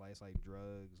it's just like it's like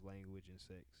drugs, language, and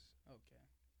sex. Okay.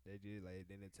 They do like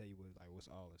then they tell you what's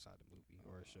all inside the movie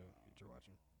or a show that you're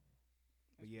watching.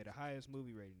 But yeah, the highest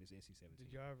movie rating is NC-17.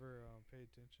 Did y'all ever pay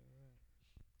attention to that?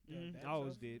 Yeah, I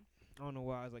always that's- did. I don't know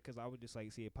why. I was like, cause I would just like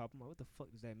see it pop. I'm like, what the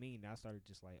fuck does that mean? And I started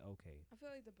just like, okay, I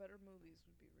feel like the better movies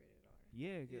would be rated R.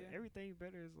 yeah, Yeah. everything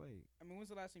better is like. I mean,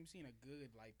 when's the last time you seen a good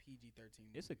like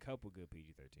PG-13 movie? It's a couple good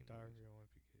PG-13 Darn, movies. you want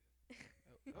to be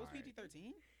good. It was Alright.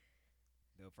 PG-13?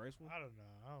 The first one, I don't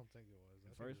know. I don't think it was. the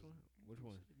I think first it one, was- which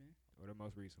one, Should've been. or the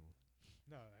most recent one?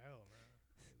 No, hell no.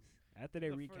 After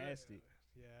they The fir- recast it,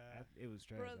 Yeah. it was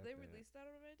trash. Bro, they after that. released that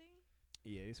already?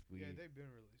 Yeah, it's Yeah, weird. they've been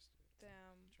released.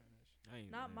 Damn. Trash. I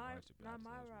ain't Not I ain't my, watched it, but I not just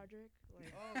my know it's weird. Roderick.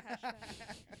 Like, Oh,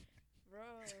 hashtag, bro.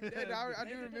 I They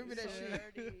do did remember it that so shit.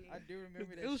 dirty. I do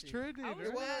remember that It was shit. trending. I was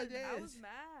It was, mad. I yes. was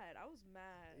mad. I was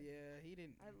mad. Yeah, he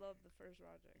didn't. I love the first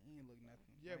Roderick. He didn't look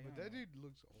nothing. Yeah, Like, but I that don't know. dude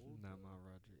looks old. Not though. my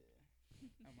Roger.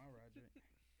 Not my Roger.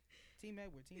 Team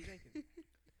Edward, Team Jacob.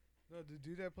 No, the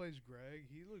dude that plays Greg,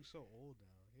 he looks so old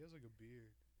now. He has like a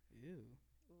beard. Ew.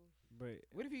 Oof. But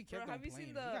What if he Bro, kept on have you playing?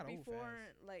 seen He the got old before,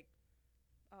 fast. like,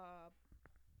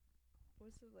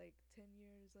 what's it, like, 10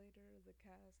 years later, the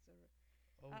cast, or,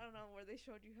 Oh, I don't know, where they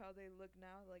showed you how they look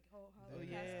now, like, how Oh the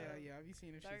yeah, cast of yeah. I've been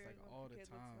seeing this shit Diary like of a all Wimpy the Kid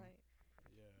looks time. like.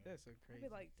 yeah. That's so I'd crazy. be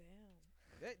like, damn.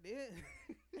 That did.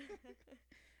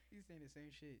 He's saying the same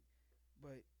shit,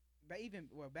 but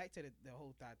back to the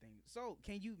whole thought thing. So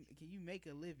can you make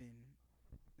a living?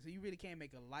 So you really can't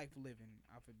make a life living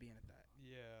off of being a thought.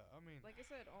 Yeah, I mean, Like I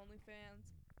said,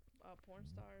 OnlyFans, porn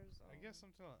stars. I guess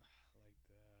something like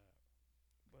that.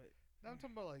 But No, I'm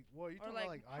talking about like, well, you Or talking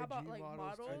about like how IG about, like,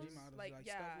 models? too? models? IG models, like, like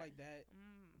yeah. stuff like that.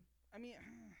 Mm. I mean,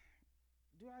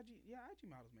 do IG? Yeah, IG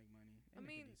models make money. They I make a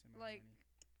mean, decent amount like, of money.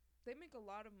 They make a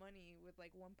lot of money with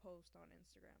like one post on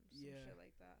Instagram, some Yeah. shit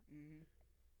like that. Mm-hmm.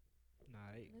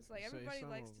 nah, And it's like so everybody some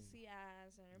likes of to 'em- see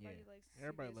ass, and everybody likes to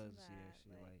Everybody see loves this to see and that that.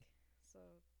 shit. Like, So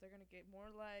they're gonna get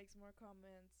more likes, more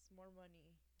comments, more money.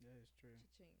 That is true.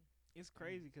 Cha-ching. it's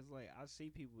crazy because like I see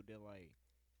people that like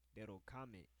that'll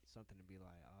comment something to be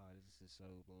like, oh, this is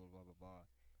so blah blah blah blah blah.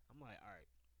 I'm like, all right,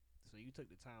 so you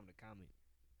took the time to comment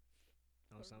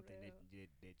on For something that real.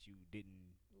 that you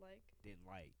didn't Like,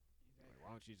 like. Like,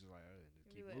 why don't you just like just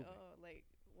you'd keep be like, moving? oh, like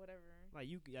whatever. Like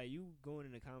you going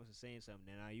in the comments and saying something,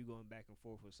 and now you going back and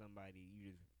forth with somebody, you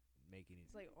just making it.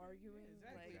 It's like arguing.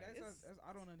 Exactly. Like, That's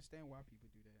I don't understand why people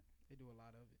do that. They do a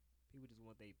lot of it. People just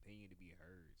want their opinion to be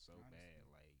heard so Honestly. bad.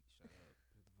 Like, shut up,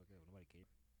 shut the fuck up, nobody cares.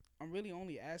 I'm really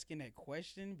only asking that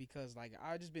question because like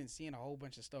I just been seeing a whole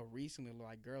bunch of stuff recently,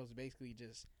 like girls basically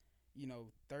just,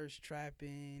 thirst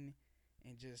trapping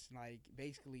and just like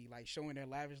basically like showing their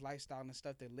lavish lifestyle and the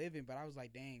stuff they're living. But I was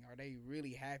like, dang, are they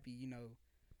really happy?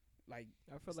 Like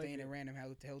I feel staying like in random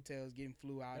hotels, getting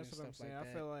flew out that's and what I'm stuff saying. like I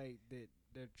that. feel like that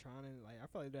they're trying to like. I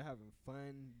feel like they're having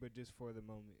fun, but just for the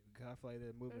moment. Because I feel like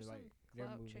they're moving there's like some they're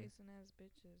clout moving. chasing ass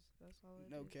bitches. That's all it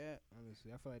No is. cap.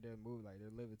 Honestly, I feel like they're moving like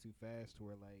they're living too fast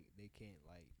to where like they can't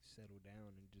like settle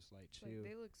down and just like Like, chill.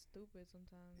 they look stupid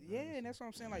sometimes. Yeah, and that's what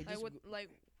I'm saying. Like, Like just with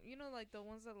like like the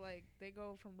ones that like they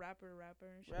go from rapper to rapper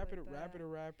and shit rapper like to rapper that. to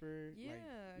rapper. Yeah,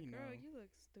 like, girl, you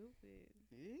look stupid.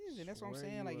 It is, and that's what I'm Swear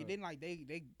saying. you Like, up. it didn't like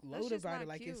they gloat just about not it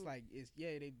like it's cute. like it's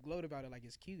they gloat about it like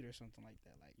it's cute or something like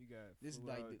that. Like You got this is flew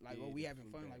like out, oh, dead, we and having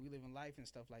flew fun, back. like we living life and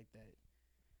stuff like that.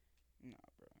 Nah,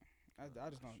 bro. I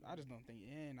just don't think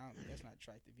that's not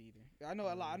attractive either. I know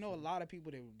a lot of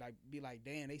people that like be like,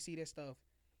 damn, they see that stuff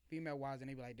female wise and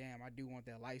they be like, damn, I do want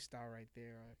that lifestyle right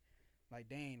there. Or, like,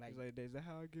 dang, like, It's like, is that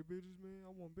how I get bitches, man?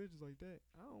 I want bitches like that.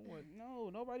 I don't want. no,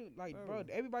 nobody like, bro. Bro.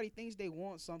 Everybody thinks they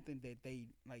want something that they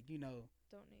like, Don't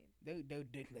need.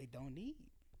 they don't need.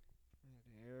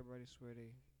 Everybody swear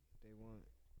they want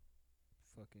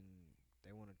fucking.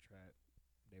 They want to trap.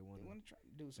 They They want want to. to try.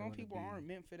 Dude, some wanna people be- aren't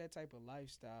meant for that type of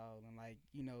lifestyle, and like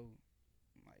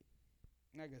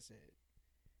like I said,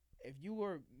 if you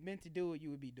were meant to do it,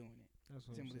 you would be doing it. That's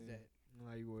what Simple I'm as saying. that.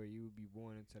 Like where you would be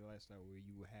born into the lifestyle where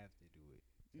you would have to do it.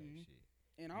 Type Mhm. shit.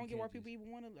 And I You don't get why can't people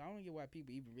even want to. I don't get why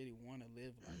people even really want to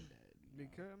live like that.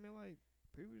 Because I mean, like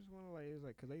people just want to like it's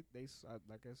like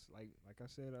because like I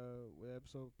said with the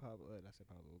episode Pablo, I said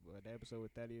Pablo, but the episode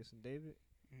with Thaddeus and David.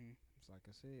 Mhm. It's like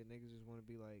I said, niggas just want to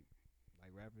be like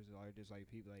rappers are just like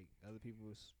people like other people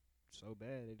is so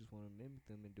bad they just want to mimic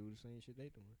them and do the same shit they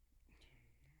doing.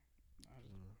 I I just-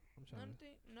 don't know. I'm trying to.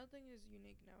 Nothing is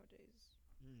unique nowadays.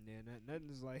 Yeah, nothing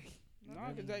is like. No,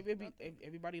 Nothing- because like nothing.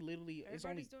 everybody literally it's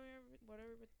only Everybody's doing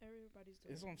whatever everybody's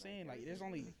doing. That's what I'm saying, like, there's everybody's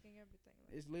only- mimicking everything.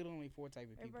 Like, it's literally only 4 type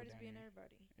of people everybody's down being here.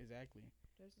 everybody. Exactly.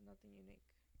 There's nothing unique.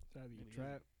 It's either you It is.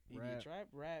 trap, Either rap. you trap,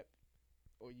 rap,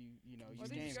 or you know you Or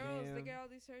these scam. girls, they Scam. get all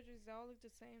these surgeries. They all look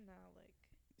the same now. Like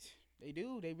They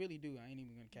do. They really do. I ain't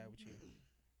even gonna cap with you.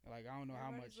 Like I don't know how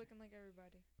everybody's much looking like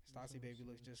everybody. Stassi Baby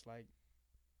looks just like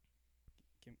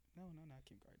Kim. No, not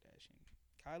Kim Kardashian.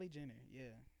 Kylie Jenner.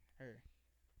 Yeah, her.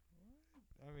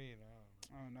 I mean,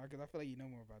 I don't know, cause I feel like you know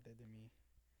more about that than me.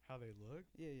 how they look.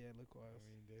 Yeah, look I wise.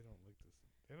 mean, they don't look the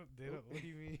same. They don't. What do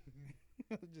you mean?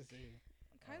 Just saying.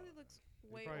 Kylie looks They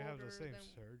way probably have older the same than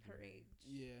her surgery. age.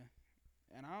 Yeah,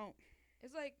 and I don't.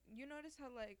 It's like you notice how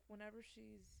like whenever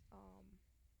she's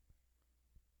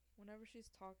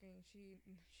talking,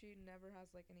 she never has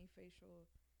like any facial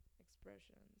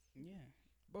expressions. Yeah.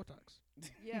 Botox.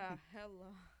 Yeah,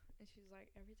 hella. And she's like,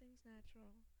 everything's natural.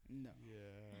 No.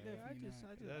 Yeah. Definitely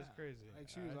not. That's crazy. Like,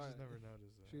 she I was just like- never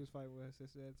noticed that. She was fighting with her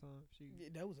sister at the time. She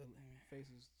Yeah, that was a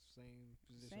faces same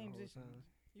position same the whole position. time.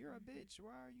 You're a bitch.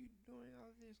 Why are you doing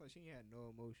all this? Like she had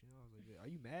no emotion. I was like, are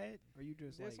you mad? Are you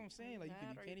just That's like? what I'm saying. Like you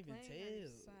Mad? Are can't even playing? Are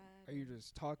you tell. sad? Are you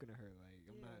just talking to her? Like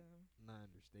I'm Yeah. not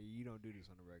understand. You don't do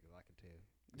this on the regular. I can tell.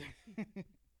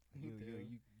 You you, tell.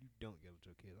 you you don't yell at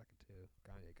your kids. I can tell.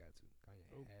 Kanye got to. Kanye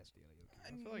Oh. has to yell at your kids.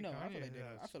 I feel like no, I feel Kanye like they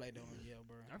don't. I has- feel like they don't yell,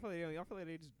 bro. I feel like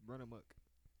they just run amok.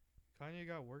 Kanye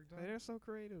got work Like, done. they're so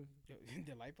creative.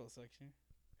 The liposuction.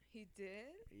 He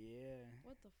did? Yeah.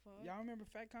 What the fuck? Y'all remember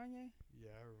Fat Kanye?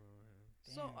 Yeah, I remember him.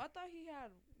 So Damn. I thought he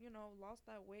had, lost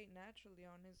that weight naturally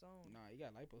on his own. Nah, you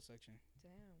got liposuction.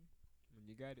 Damn. When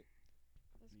you got it,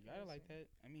 That's You got it like crazy. that.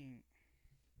 I mean,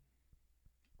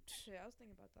 Shit, I was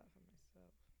thinking about that for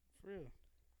myself. for real.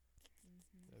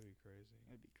 That'd be crazy.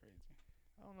 That'd be crazy.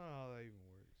 I don't know how that even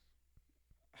works.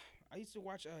 I used to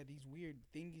watch these weird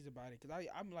thingies about it because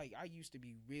I used to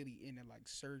be really into like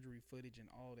surgery footage and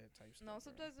all that type stuff. No, bro.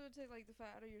 sometimes it would take like the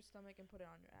fat out of your stomach and put it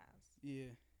on your ass.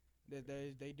 Yeah,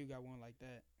 they do got one like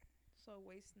that. So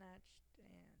waist snatched and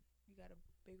you got a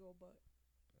big old butt.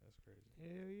 That's crazy.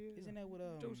 hell yeah. Isn't that what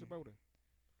Joseph Boda?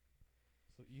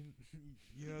 So you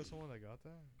you know someone that got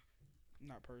that?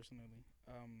 Not personally.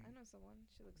 I know someone.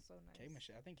 She looks so nice. K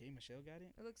Michelle. I think K Michelle got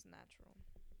it. It looks natural.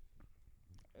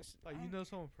 That's, Like I you don't- know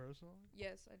someone personally?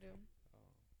 Yes, I do.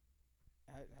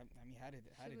 Oh. I mean, how did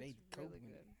She they looks cope really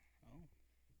with good. it? Oh,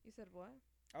 You said what?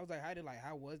 I was like,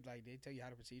 how was like? They tell you how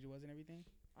the procedure was and everything.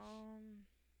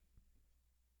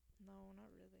 No, not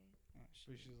really. Oh, But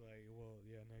shit. she's like, well,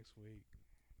 yeah, next week.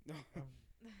 No.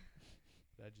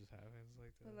 That just happens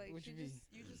like that. But like, What you mean?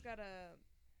 you just gotta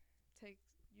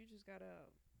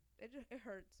it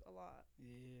hurts a lot.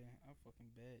 Yeah, I fucking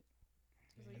bet.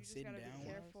 Cause Like like, you just sitting gotta down be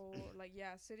wise? careful. Like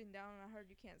sitting down. I heard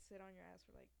you can't sit on your ass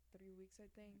for like 3 weeks, I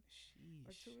think,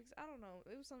 or 2 Sheesh. weeks. I don't know.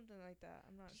 It was something like that.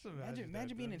 I'm not Just sure.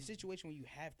 Imagine being in a that. situation where you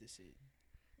have to sit.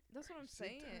 That's what I'm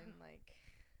sit saying. down. Like,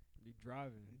 You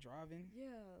driving? Driving.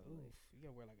 yeah. Oof, you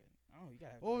gotta wear like a. Oh, you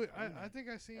gotta. Have Oh, like, I think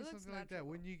I seen It looks something like that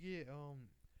natural. when you get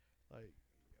like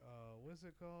what's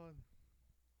it called?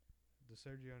 The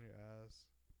surgery on your ass.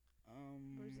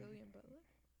 Brazilian butler.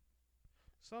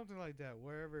 Something like that.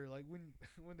 Wherever, like when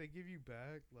when they give you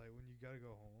back, like when you gotta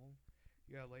go home,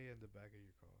 you gotta lay in the back of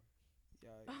your car.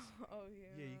 Yikes. Oh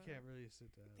yeah. Yeah, you can't really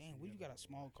sit down. Damn, what you got a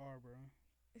small car, bro?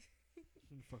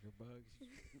 Fucking bugs.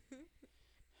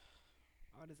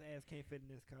 All this ass can't fit in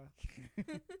this car.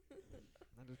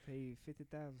 I just paid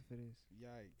 $50,000 for this.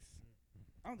 Yikes.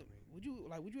 I don't think, would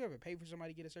you ever pay for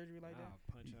somebody to get a surgery like that? I'll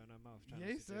punch her in her mouth.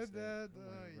 Yeah, he said that. I'm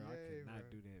like, bro, I Yeah, could not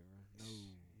bro. do that, bro. No.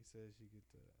 He said she get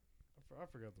the. I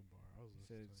forgot the bar. I was He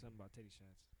said listening. something about titty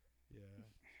shots. Yeah.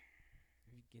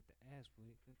 If you get the ass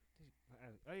with it.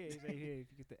 Oh yeah, he said yeah.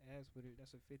 If you get the ass with it,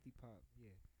 that's a 50 pop.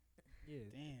 Yeah. Yeah.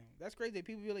 Damn, that's crazy.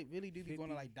 People really do be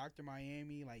going to 50. like Dr.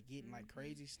 Miami, like getting like Mhm.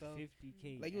 crazy stuff.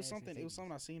 50K. Like it was ass something. and It was titties.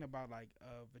 something I seen about like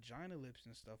vagina lips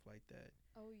and stuff like that.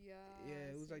 Oh yeah. Yeah,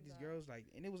 I it was like seen these that. girls like,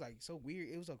 and it was like so weird.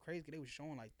 It was so crazy 'cause they was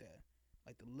showing like the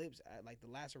lips, like the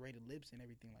lacerated lips and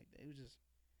everything like that. It was just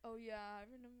Oh yeah, I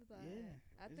remember that. Yeah,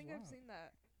 I it's think I've wild. seen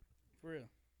that. for real.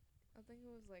 I think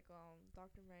it was like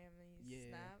Dr. Miami's Yeah.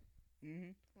 Snap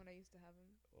Mm-hmm. when I used to have him.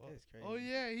 That's crazy. Oh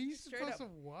yeah, he used to Straight post up.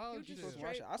 some wild You shit. just Supposed to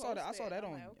watch straight it. I saw that. I post saw it. that I'm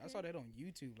on. like, I saw okay. that on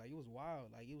YouTube. Like it was wild.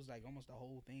 Like it was like almost the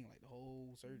whole thing, like the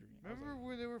whole surgery. I was Remember like,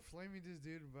 when they were flaming this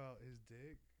dude about his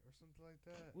dick or something like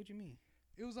that? what you mean?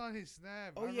 It was on his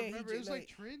Snap. Oh, I yeah, he remember just, it was like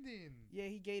like- trending. Yeah,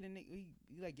 he gave he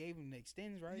like gave him the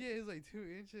extends, right? Yeah, it was like 2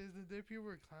 inches, and then people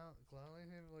were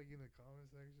clowning him like in the comment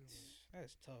section. Like,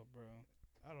 That's tough, bro.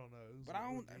 I don't know. It was, But I it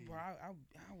don't, would be- bro.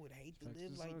 I would hate to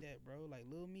Texas live like suck. that, bro. Like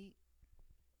little meat,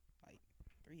 like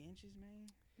 3 inches, man.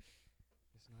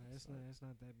 It's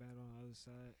not that bad on the other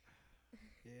side.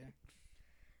 Yeah.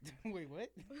 Wait, what?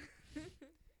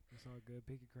 It's all good.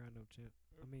 Pick your crown up, champ.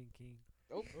 I mean, king.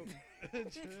 Oh,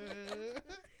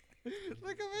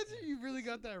 Like, imagine you really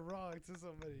got that wrong to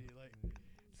somebody. Like,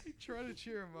 you try to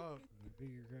cheer him up,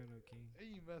 Pick your crown up, king. and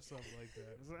you mess up like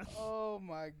that. oh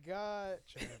my God.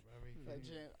 Champ, I mean, Like,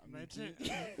 king. champ, I mean, Man, king.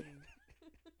 champ.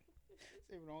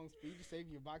 Saving wrong speeches, saving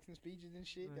your boxing speeches and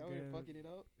shit. My That way God. fucking it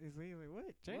up. He's like,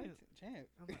 what? Champ. What? Champ.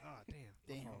 I'm like, oh, damn.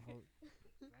 Damn. My fault, folks.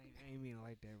 I ain't mean it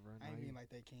like that, bro. I ain't mean like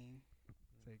that, King.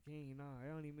 Say, king, no, I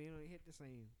don't even mean it hit the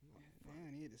same. Man,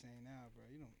 I need the same now, bro.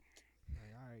 You don't.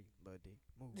 Like, all right, buddy,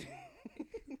 move.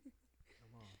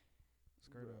 Come on.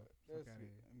 Skirt Bruh, up. that's Fuck out of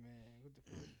it. here. Man, what the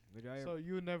fuck? But y'all So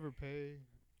you would never pay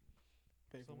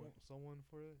Pay for what? someone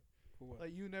for it? For what?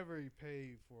 Like, you never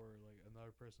pay for, like,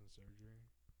 another person's surgery?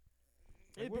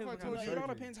 It Like, what if I depends on told how you- It all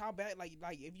surgery. depends how bad. Like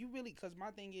if you really, cause my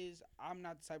thing is, I'm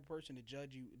not the type of person to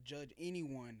judge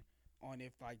anyone on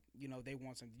if like they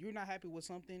want something. You're not happy with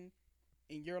something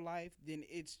in your life, then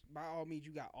it's by all means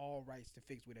you got all rights to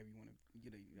fix whatever you want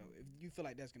to. If you feel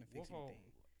like that's gonna fix What if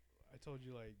anything. I told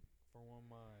you, like, for one of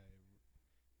my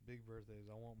big birthdays,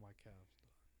 I want my calves done.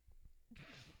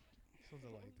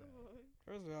 Something like that.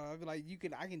 First of all, I feel like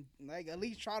I can like at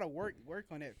least try to work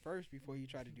on that first before you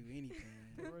try to do anything.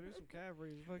 Bro, do some calf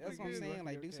raises. Fuck That's you, what I'm good. saying. Fuck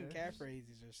Like your do some calves. calf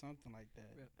raises or something like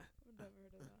that. Yeah. I've never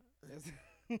heard of that. That's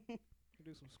You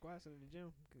do some squats in the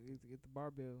gym. Get the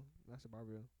barbell. That's a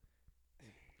barbell.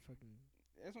 Fucking.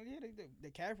 That's what, yeah, the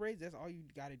calf raise. That's all you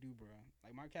got to do, bro.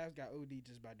 Like my calves got OD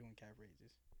just by doing calf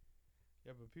raises.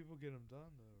 Yeah, but people get them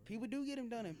done, though. Right? People do get them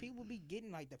done, and people be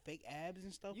getting like the fake abs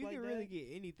and stuff You like can that. really get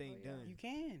anything Oh, yeah. done. You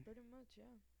can. Pretty much, yeah.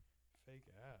 Fake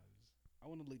abs. I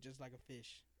want to look just like a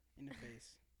fish in the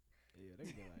face. Yeah, they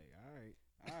be like, all right.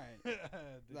 All right,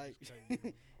 They Like- just cut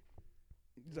you.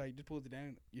 he's like just pulls it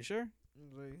down. You sure?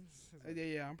 It's like,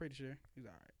 Yeah, I'm pretty sure. He's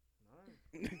all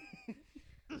right.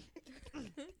 all right.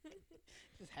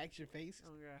 Just hacks your face. I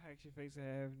don't gotta hack your face in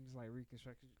half and just like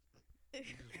reconstruct it. You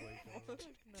just wake up.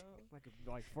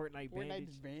 No. Like Fortnite bandage.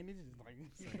 Fortnite bandage is like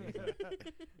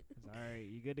It's all right.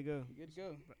 You good to go. you good to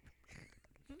go.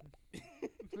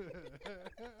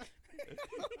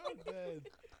 I'm dead.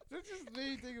 That just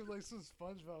made me think of like some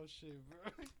SpongeBob shit,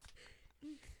 bro.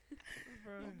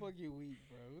 I'm fucking weak,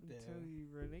 bro. What the I'm hell? telling you,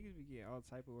 bro, niggas be getting all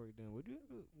type of work done. Would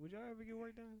y'all ever get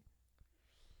work done?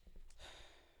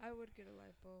 I would get a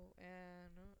lipo,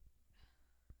 and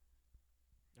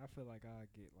I feel like I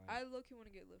get like. I low-key want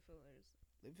to get lip fillers.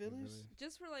 Lip fillers? Really?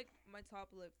 Just for, like, my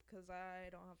top lip, because I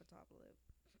don't have a top lip.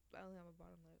 I only have a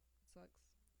bottom lip. It sucks.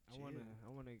 I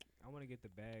wanna get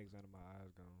the bags out of my eyes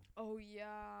gone. Oh,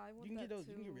 yeah. I want You can that get those.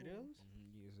 too. You can get rid of those.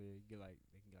 You get like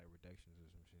they can get like reductions or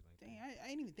some shit like Dang, that. I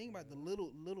ain't even think about the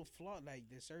little flaw. Like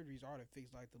the surgeries are to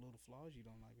fix like the little flaws you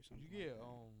don't like or something. You get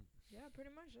like Yeah,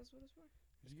 pretty much. That's what it's for.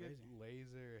 It's you get crazy.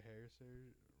 laser hair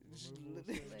Just removal.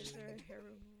 Laser hair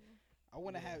removal. I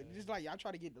want to have Yeah. just like I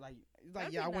try to get like it's like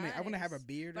That'd be I want to have a nice.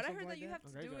 beard or But I something heard that like you that. have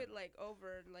to Okay, do got it, like,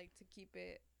 over, like, to keep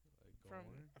it Like from-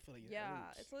 going. I feel like it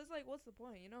Yeah. hurts. So it's like, what's the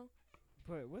point, you know?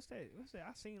 But what's that?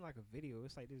 I seen like a video.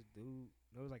 It's like this dude.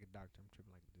 No, it was like a doctor. I'm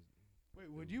tripping like this. Wait,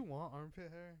 would you want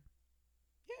armpit hair?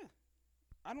 Yeah,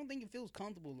 I don't think it feels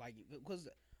comfortable like because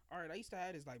all right, I used to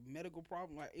have this like medical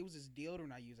problem. Like it was this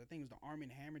deodorant I used. I think it was the Arm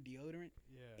and Hammer deodorant.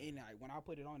 Yeah. And like when I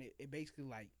put it on, it basically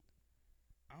like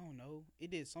I don't know,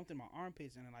 it did something to my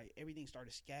armpits and like everything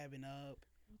started scabbing up.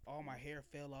 All my hair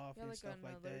fell off Yeah, and like stuff an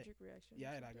like that. allergic reaction. Yeah,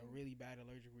 I or had like a something. really bad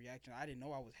allergic reaction. I didn't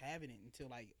know I was having it until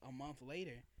like a month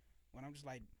later, when I'm just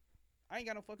like, I ain't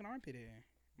got no fucking armpit hair.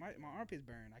 My armpits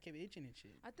burn. I kept itching and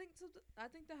shit. I think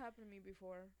that happened to me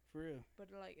before, For real.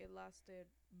 but like it lasted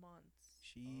months.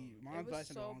 She, It mine's was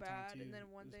lasted a so long time bad, too. and then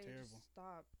one it was day it terrible. just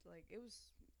stopped. Like it was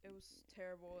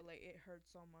terrible. Like it hurt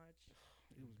so much.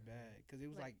 It was bad because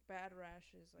it was like bad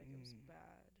rashes. Like it was Mm.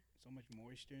 bad. so much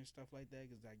moisture and stuff like that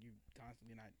because like you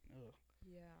constantly not. Ugh,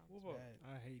 Yeah. What it's about? bad.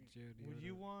 I hate gel deodorant. Would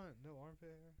you want no armpit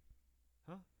hair?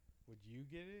 Huh? Would you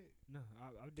get it? No,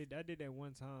 I did that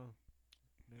one time.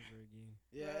 Never again.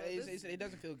 Yeah, Bro, it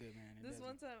doesn't feel good, man. It This doesn't.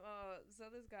 one time,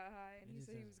 Sellers got high and It he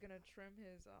just said he doesn't. was gonna trim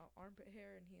his armpit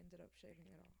hair, and he ended up shaving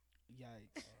it off.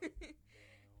 Yikes.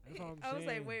 That's what I'm I was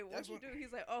like, saying. wait, what That's you what- do?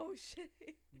 He's like, oh shit.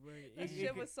 Right, That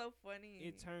shit was so funny.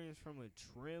 It turns from a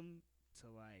trim to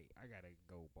like I gotta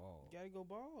go bald. You gotta go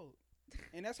bald.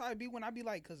 And that's how it be when I be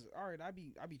like, cause all right, I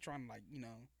be trying to like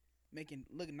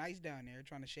looking nice down there,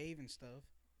 trying to shave and stuff.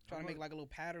 trying to make like a little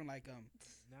pattern, like Now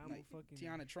like I'm fucking.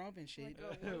 Tiana Trump and shit.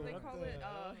 Like what do they What call the it?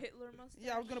 hell? Hitler mustache.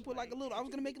 Yeah, I was gonna put like a little. I was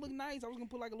gonna make it look nice. I was gonna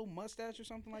put like a little mustache or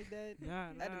something like that. Nah,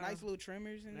 Had the nice little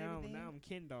trimmers and now, everything. now I'm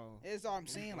Ken doll. That's all I'm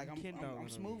saying. Like Ken dog I'm on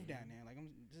smooth it. down there. Like I'm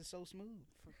just so smooth.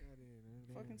 Fuck out of here, man.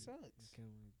 Fucking Damn. sucks.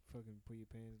 Can fucking pull your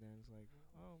pants down. It's like,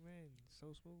 oh man, so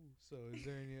smooth. So, is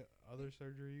there any other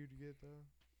surgery you'd get though?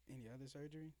 Any other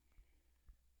surgery?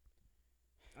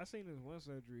 I seen this one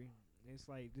surgery. It's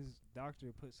like this doctor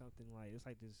put something like it's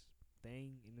like this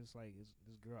thing, and it's like it's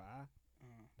this girl eye.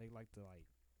 They like to like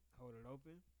hold it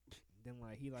open. Then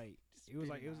like he like it was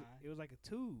like it was like a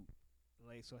tube.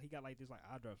 Like so he got like this like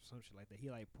eye drops or some shit like that. He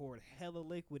like poured hella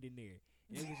liquid in there.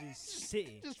 And it was just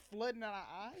sitting. just flooding out her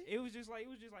eye. It was just like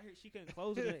she couldn't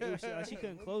close it. It was, like, she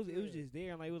couldn't close it. It was just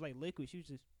there, and like it was like liquid. She was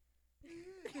just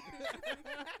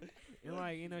and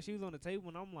like she was on the table,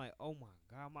 and I'm like, oh my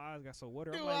god, my eyes got so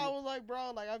watery. Dude, I'm like, I was like,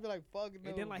 bro, like I feel like fucking.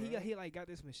 and then like he like got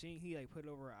this machine. He like put it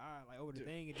over her eye, like over the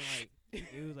thing, and then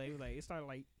like it was like it started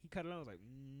like he cut it on. I was like,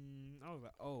 I was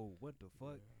like, oh, what the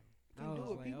fuck? Can I do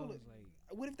was it. like, People I look- was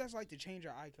like, What if that's like to change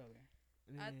your eye color?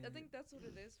 I think that's what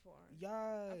it is for. Yeah,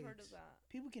 I've heard of that.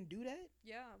 People can do that,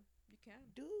 Yeah, you can.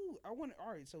 dude. I want.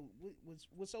 All right. So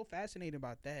what's so fascinating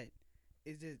about that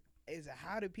is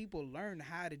how do people learn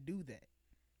how to do that?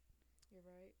 You're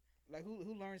right. Like who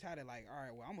learns how to like? All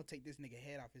right. Well, I'm gonna take this nigga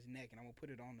head off his neck and I'm gonna put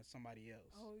it on to somebody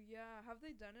else. Oh yeah, have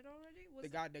they done it already?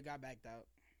 The guy backed out.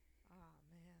 Ah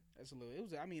man. That's a little. It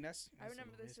was. I mean, that's. I a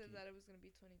remember little they said risky. that it was gonna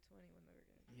be 2020 when they were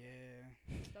gonna do it.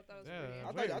 Yeah. Thought that was Yeah. pretty.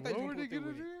 I Wait, thought you what was were they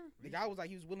gonna gonna do do? The guy was like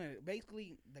he was willing to,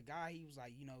 basically the guy he was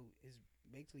like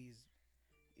is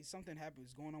something happened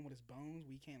is going on with his bones.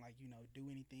 We can't like do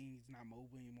anything. He's not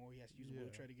mobile anymore. He has to use a Yeah.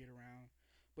 wheelchair to get around.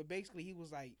 But basically he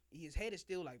was like his head is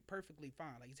still like perfectly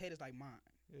fine. Like his head is like mine.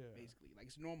 Yeah. Basically like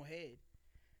it's a normal head.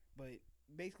 But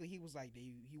basically he was like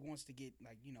he wants to get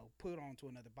like put onto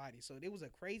another body. So there was a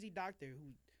crazy doctor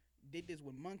who did this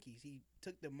with monkeys. He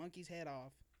took the monkey's head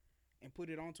off and put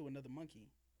it onto another monkey,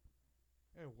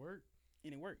 It worked.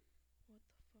 and it worked. What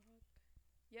the fuck?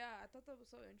 Yeah, I thought that was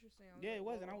so interesting. Yeah, it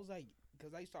was, and I whoa. was like,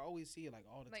 because I used to always see it like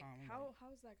all the like, time. I'm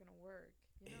how's that gonna work?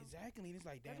 You know? exactly? And it's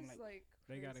like, That damn, is like,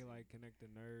 they gotta crazy. like connect the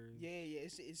nerves. yeah,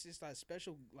 it's just like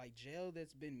special like gel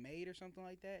that's been made or something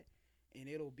like that, and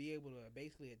it'll be able to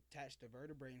basically attach the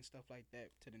vertebrae and stuff like that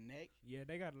to the neck. Yeah,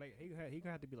 they got like he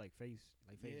gonna have to be like face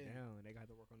Yeah. down, and they got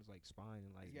to work on his like spine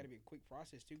and like. It's got to be a quick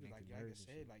process too, because like connect the I nerves and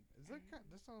said, shit. like Is that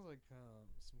that sounds like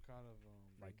some kind of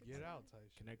like Get Out type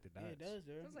shit. connect the yeah, dots. it does,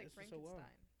 dude. Sounds like It's so well.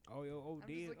 Frankenstein. Oh, yo, I'm just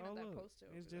did. looking Oh, at that look. poster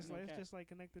over It's there. just No like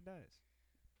cap. connect the dots.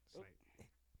 It's Oh. like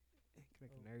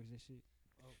connect the nerves and shit.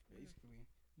 Oh, Basically,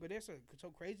 but that's a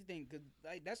so crazy thing, cause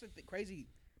like that's the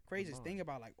craziest on. thing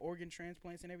about like organ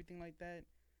transplants and everything like that.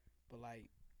 But like,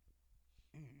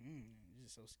 it's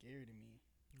just so scary to me.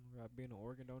 About being an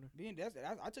organ donor.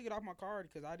 I took it off my card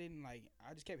because I didn't like.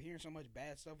 I just kept hearing so much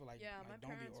bad stuff. Like, Yeah, like my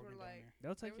don't be an parents were organ like- donor.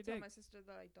 They'll They take would your tell dick. my sister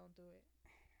that like don't do it.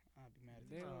 I'd be mad at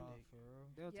They'll- that. for real.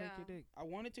 They'll take your Yeah. dick. I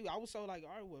wanted to. I was so like,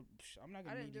 all right, well, I'm not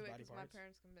I gonna didn't need do these it body because my parts.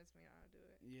 parents convinced me not to do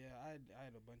it. Yeah, I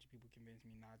had a bunch of people convince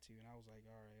me not to, and I was like,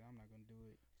 all right, I'm not gonna do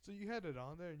it. So you had it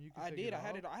on there, and you could. I take did. I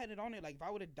had off? it. I had it on it. Like if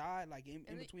I would have died, like in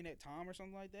And it- between that time or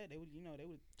something like that, they would, they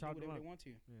would do Chop them whatever up. they want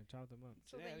to. Yeah, chop them up.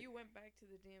 So Yeah. then you went back to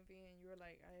the DMV and you were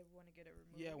like, I want to get it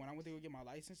removed. Yeah, when I went there to get my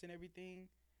license and everything,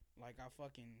 like I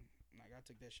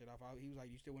took that shit off. He was like,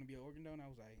 "You still want to be an organ donor?" I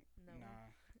was like, No. "Nah."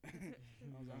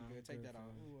 I was like, "I'm good. Take that off."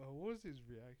 What was his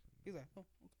reaction? He's like, "Oh,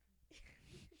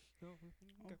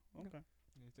 okay."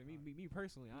 Yeah, so me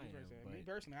personally, I am. Me But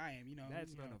personally, I am.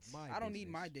 that's you none know, of my. I don't need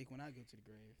my business. dick when I go to the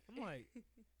grave. I'm like,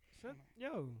 shut, You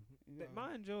know.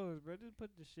 mine yours, bro. Just put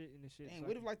the shit in the shit. And so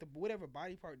what I if like whatever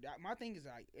body part? My thing is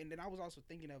like, and then I was also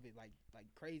thinking of it like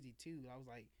crazy too. I was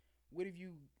like, what if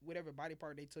whatever body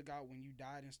part they took out when you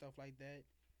died and stuff like that,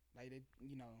 like they,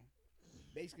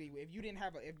 basically if you didn't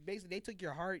have if basically they took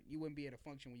your heart, you wouldn't be able to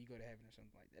function when you go to heaven or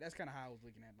something like that. That's kind of how I was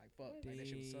looking at it, like fuck, like, that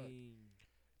shit would suck. Dang.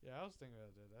 Yeah, I was thinking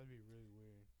about that. That'd be really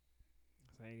weird.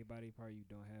 So any body part you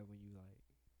don't have when you like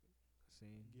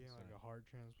sing, Getting like a heart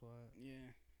transplant. Yeah,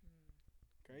 Hmm.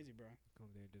 crazy, bro. come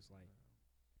there just like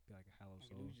be like a hollow Like,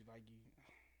 soul. lose you, like you.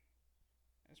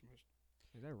 That's much.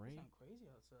 Is that rain? Sound crazy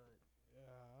outside. Yeah,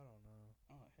 I don't know.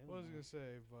 Oh hell What was I no. gonna say?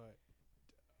 But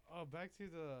back to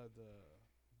the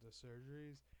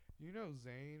surgeries. You know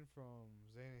Zayn from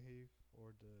Zayn and Heath or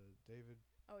the David?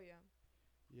 Oh yeah.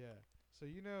 Yeah. So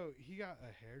he got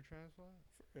a hair transplant.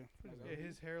 For real. Yeah,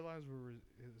 his hairline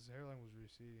was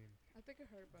receding. I think I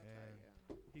heard about that. And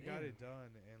Yeah. He got Damn. it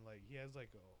done, and like he has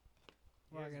like a.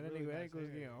 he Why, has that really nigga nice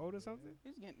was getting hair. old or something?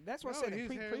 He's getting, that's what No, I said.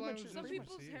 his hairline Premature. was Some just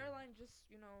people's receding. hairline just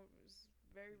is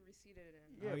very receded in.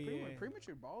 Yeah, Oh, yeah.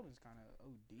 premature balding is kind of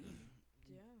OD.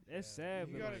 Yeah. That's sad,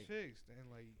 You but got like, it fixed, and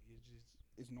like it just.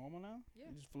 It's normal now. Yeah.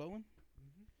 It's just flowing.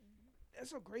 Mm-hmm. Mm-hmm. That's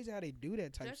so crazy how they do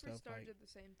that type Jeffree stuff. Star Like did the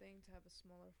same thing to have a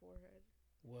smaller forehead.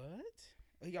 what?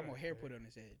 Oh, he got more hair Okay. put on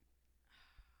his head.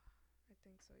 I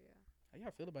think so. Yeah. How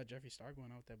y'all feel about Jeffree Star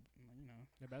going out with that? You know.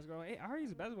 the basketball. Hey, I heard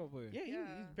he's a basketball player. Yeah, Yeah.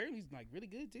 He's apparently he's like really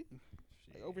good too.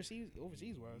 Shit. Like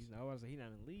overseas wise. He's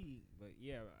not in the league, but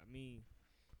yeah, I mean,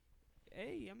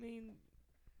 hey, I mean,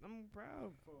 I'm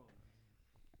proud for him.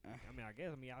 I mean, I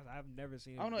guess. I mean, I've never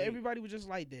seen. I don't know. date- Everybody was just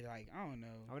like that. Like I don't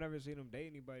know. I've never seen him date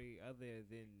anybody other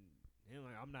than him.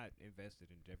 Like, I'm not invested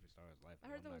in Jeffree Star's life. I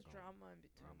heard I'm there not was gonna- drama in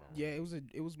between. drama. That.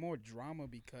 Yeah, it was more drama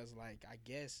because like I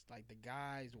guess like the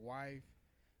guy's wife,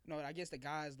 no, I guess the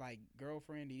guy's like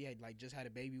girlfriend he had like just had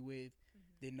a baby with,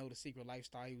 Mhm. didn't know the secret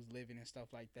lifestyle he was living and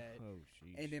stuff like that. Oh,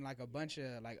 sheesh. And then like a bunch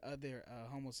of like other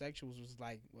homosexuals was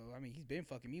like, well, I mean, he's been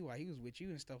fucking me while he was with you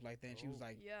and stuff like that. And she was Oh.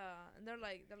 like, Yeah, and they're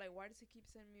like, why does he keep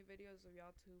sending me videos of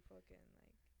y'all two fucking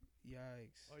like?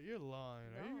 yikes. Oh, you're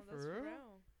lying. Are no, you that's for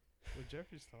real? With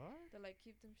Jeffree Star? They're like,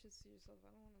 keep them shits to yourself. I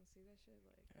don't want to see that shit.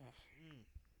 Like, Mm.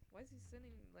 why is he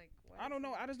sending like? Why I is don't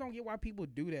know. he- I just don't get why people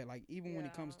do that. Like even when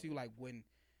it comes Yeah. to like when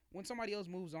somebody else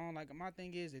moves on, like my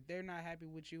thing is if they're not happy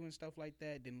with you and stuff like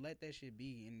that, then let that shit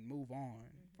be and move on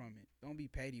Mhm. from it. Don't be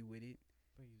petty with it.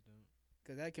 Please don't.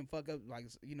 Cause that can fuck up like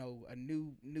you know a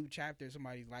new chapter in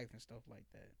somebody's life and stuff like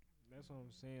that. That's what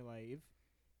I'm saying. Like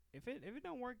if it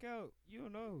don't work out, you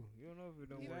don't know. You don't know if it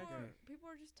don't People work Exactly. out. people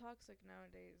are just toxic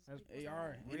nowadays. That's- People They don't-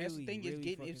 are, and that's the Really, thing. really It's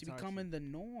getting fucking it's becoming the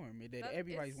norm that That-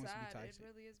 everybody it's wants to be sad. toxic. It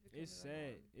really is becoming It's the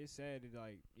sad. norm. It's sad. It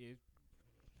like it.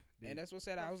 And that's what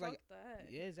said. But I was like, fuck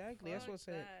that. yeah, exactly. That's what Fuck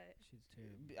said. that. Shit's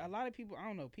terrible. A lot of people, I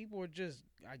don't know, people are just,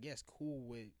 I guess, cool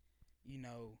with, you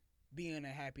know, being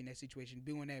unhappy in that situation,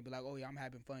 doing that, but like, oh yeah, I'm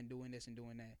having fun doing this and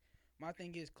doing that. My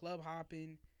thing is club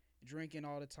hopping, drinking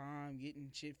all the time,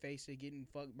 getting shit faced, getting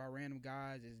fucked by random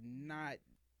guys is not,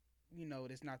 you know,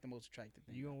 that's not the most attractive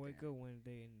thing. You gonna out wake there. up one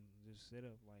day and just sit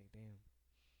up like, damn,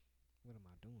 what am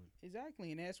I doing?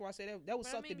 Exactly, and that's why I said that was But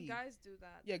I something mean, to be. guys do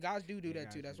that. Yeah, guys do Yeah, that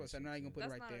guys too. do That's why I that said I'm shit not even too. gonna put That's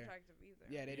it right not there. attractive either.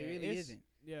 Yeah, that Yeah, it really it's- isn't.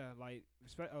 Yeah, like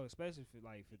especially for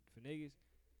like for niggas,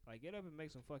 like get up and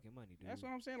make some fucking money, dude. That's what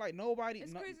I'm saying. Like nobody.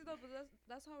 It's no- crazy though, but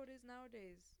that's how it is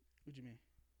nowadays. What you mean?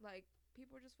 Like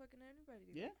people are just fucking anybody.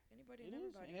 Dude. Yeah, Anybody It and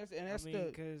is, everybody. and that's I mean,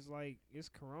 the. cause like it's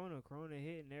Corona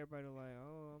hit, and everybody like,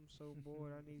 oh, I'm so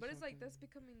bored. I need. But it's like something that's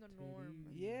becoming the to norm.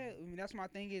 do." Yeah, I mean that's my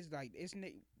thing is like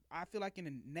I feel like in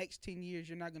the next 10 years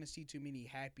you're not gonna see too many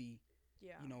happy,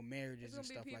 Yeah. you know, marriages It's and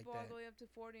gonna stuff be like people all that. the way up to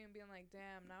 40 and being like,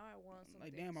 damn, now I want something.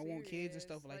 Like damn, I want kids and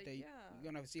stuff serious." like that. Yeah.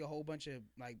 You're gonna see a whole bunch of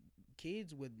like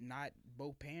kids with not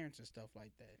both parents and stuff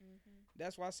like that. Mm-hmm.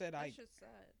 That's why I said That's just sad.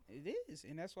 it is,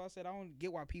 and that's why I said I don't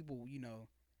get why people, you know,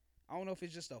 I don't know if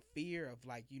it's just a fear of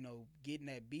like you know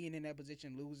being in that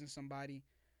position, losing somebody.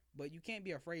 But you can't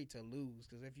be afraid to lose,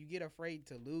 because if you get afraid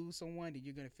to lose someone, then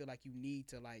you're gonna feel like you need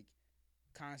to like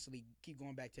constantly keep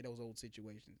going back to those old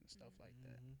situations and stuff like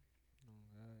that. Mhm.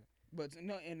 Oh God. But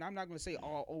no, and I'm not gonna say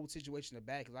all old situations are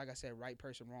bad, because like I said, right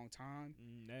person, wrong time.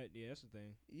 That's the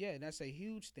thing. Yeah, that's a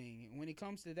huge thing. And when it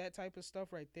comes to that type of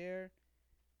stuff right there,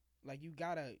 like you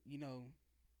gotta, you know,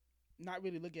 not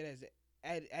really look at it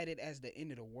at it as the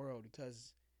end of the world,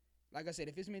 because like I said,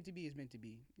 if it's meant to be, it's meant to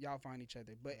be. Y'all find each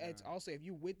other. But it's Right. also if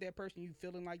you with that person, you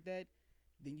feeling like that,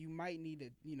 then you might need to,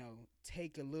 you know,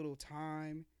 take a little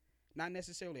time, not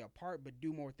necessarily apart, but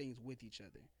do more things with each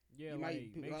other. Yeah, You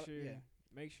like might-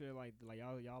 make sure like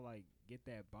y'all like get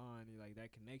that bond and like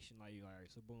that connection. Like you like, all right,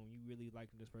 so boom, you really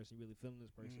liking this person, you really feeling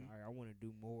this person. Mhm. All right, I want to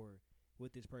do more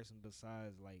with this person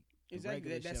besides like the Exactly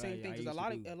regular that shit same I thing, because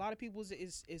used to do. a lot of people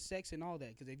is sex and all that.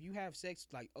 Because if you have sex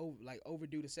like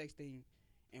overdo the sex thing,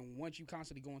 and once you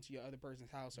constantly go into your other person's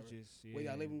house or Just where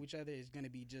y'all living with each other, it's gonna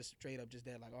be just straight up just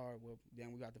that, like, all right, well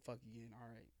then we got to fuck again, all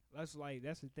right. That's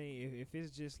the thing. If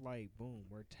it's just like boom,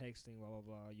 we're texting, blah blah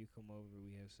blah. You come over,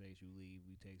 we have sex, you leave.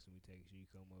 We text, you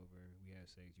come over, we have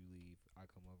sex, you leave. I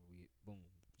come over, we boom.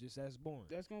 Just that's boring.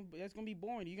 That's gonna be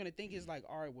boring. You're gonna think it's like,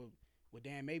 all right, well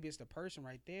damn, maybe it's the person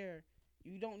right there.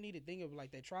 You don't need to think of it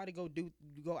like that. Try to go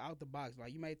out the box.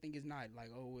 Like you might think it's not like,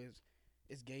 oh,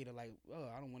 it's gay to like, oh,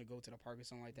 I don't want to go to the park or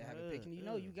something like that. Have a picnic. You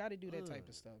know, you got to do that type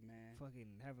of stuff, man. Fucking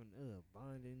having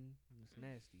bonding, it's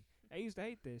nasty. I used to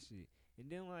hate that shit, and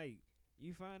then like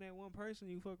you find that one person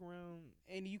you fuck around.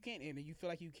 And you can't, and you feel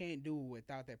like you can't do it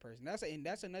without that person.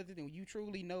 That's another thing. When you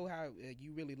truly know how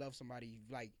you really love somebody,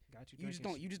 like Got you.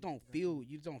 you just don't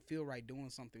feel right doing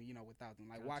something, you know, without them.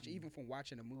 Like Got you. even from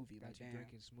watching a movie, Got like you damn,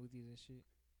 drinking smoothies and shit.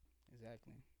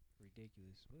 exactly.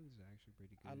 Ridiculous. Smoothies are actually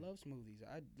pretty good. I love smoothies.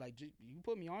 I like you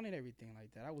put me on it, everything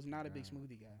like that. I was not a big Nah.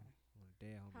 smoothie guy. On a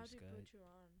How'd just you got put you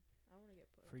on? I want to get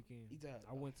put freaking. He's a,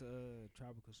 I went to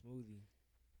Tropical Smoothie,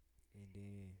 and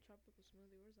then on. Tropical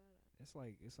smoothie. Where's that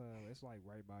at? it's like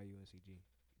right by UNCG.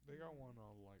 They got one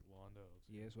on like Londo.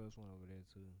 Too. Yeah, it's one over there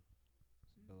too.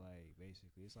 But Mm. like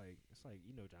basically, it's like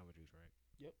you know Jamba Juice, right?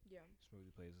 Yeah.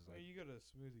 Smoothie place is Hey, like you go to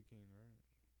Smoothie King, right?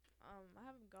 I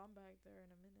haven't gone back there in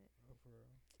a minute. Oh, for real.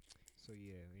 so.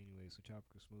 Yeah. Anyway, so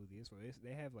Tropical Smoothie.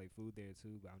 They have like food there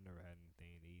too, but I've never had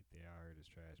anything to eat there. I heard it's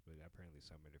trash, but apparently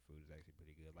some of their food is actually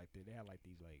pretty good. Like they have like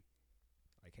these like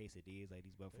quesadillas, like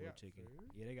these buffalo got chicken.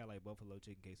 food? Yeah, they got like buffalo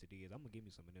chicken quesadillas. I'm gonna give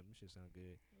me some of them. Them shit sound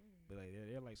good. Mm. But like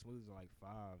they're like smoothies are like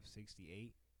 $5.68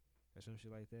 or some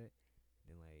shit like that.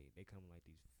 Then like they come in like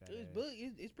these fat. it's ass-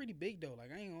 big. It's pretty big though.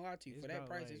 Like I ain't gonna lie to you. It's For that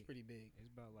about, price, it's like- pretty big.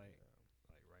 It's about like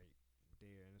right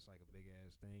there, and it's like a big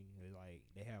ass thing. They like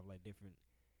they have like different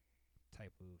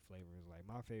type of flavors. Like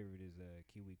my favorite is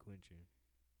kiwi quencher,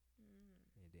 Mm.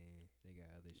 and then they got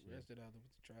other The shit. rest of the other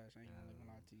was trash. I ain't gonna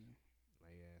lie to you.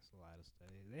 Like yeah, it's a lot of stuff.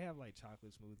 They have like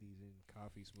chocolate smoothies and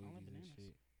coffee smoothies and bananas.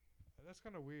 shit. That's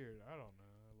kind of weird. I don't know.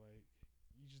 Like,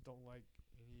 you just don't like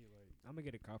any like. I'm gonna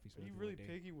get a coffee Are smoothie. you really one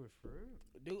day. picky with fruit?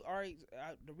 Dude, all right.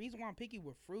 The reason why I'm picky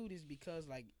with fruit is because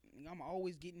like I'm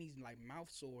always getting these like mouth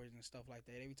sores and stuff like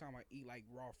that every time I eat like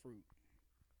raw fruit.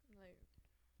 Like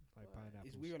Like What? pineapple.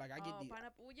 It's weird. Like I get the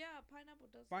pineapple. Well, yeah, pineapple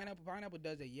does. that. pineapple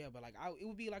does that, yeah. But like it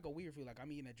would be like a weird fruit. Like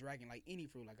I'm eating a dragon, like any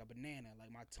fruit, like a banana.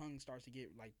 Like my tongue starts to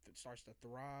get like starts to What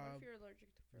thrive. if you're allergic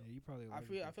to fruit? Yeah, you probably.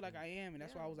 I feel like I am, and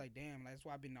that's why I Yeah. was like, damn. That's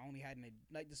why I've been only having to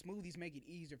like the smoothies make it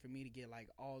easier for me to get like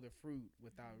all the fruit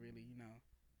without really, you know.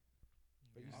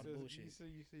 But you All still, bullshit. you say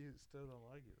you still don't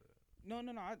like it though. No.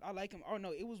 I like them. Oh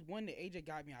no, it was one that AJ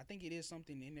got me. I think it is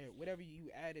something in there. Whatever you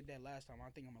added that last time, I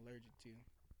think I'm allergic to.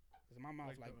 Cause my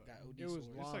mouth Like like the- got OD it was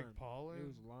sores. It's like Lime. pollen. It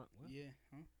was long. What? Yeah,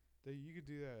 huh? You could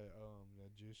do that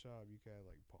that juice shop. You could add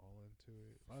like pollen to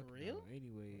it. Fuck For no. real?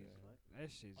 Anyways, Yeah. that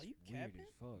shit's Are you weird capping?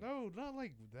 as fuck. No, not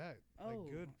like that. Oh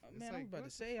like good. It's man, I like, was about what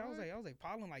to the say. I was fuck? like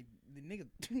pollen like the nigga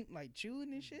like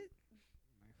chewing and shit.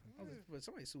 Like, I was like, but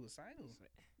somebody suicidal.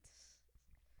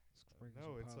 sprinkle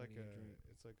No, some it's pollen like in a your drink.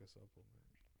 it's like a supplement.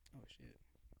 Oh shit.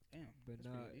 Damn. But that's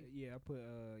nah, pretty deep. yeah, I put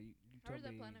you I heard told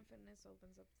that me Planet Fitness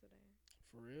opens up today.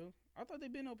 For real? I thought they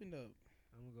been opened up.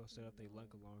 I'm gonna go set up their No.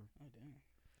 lunk alarm. Oh damn.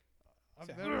 I've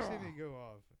Say, never seen "Ugh." it go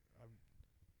off.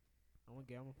 I'm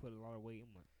gonna put a lot of weight.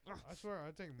 I'm like, I swear,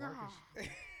 I think Marcus.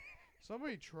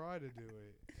 Somebody tried to do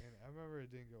it, and I remember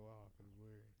it didn't go off. It was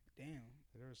weird. Damn.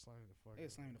 They were slamming the fuck. They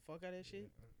out of slamming it. the fuck out of that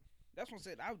shit. Yeah. That's what I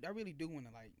said. I really do want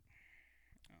to like.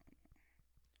 I don't know.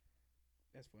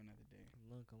 That's for another day.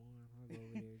 lunk alarm. I'll go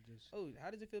over there and just Oh,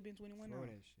 how does it feel being 21 throw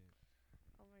now? that shit.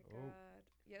 Oh my Oh. god.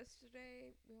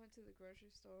 Yesterday we went to the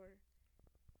grocery store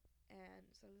and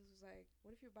Celeste was like,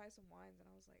 "What if you buy some wines?" And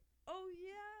I was like, "Oh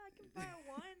yeah, I can buy a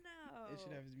wine now." That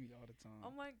shit happens to me all the time.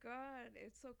 Oh my god,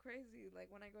 it's so crazy.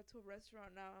 Like when I go to a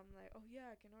restaurant now, I'm like, "Oh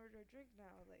yeah, I can order a drink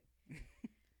now." Like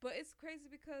but it's crazy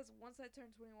because once I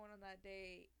turned 21 on that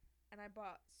day and I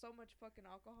bought so much fucking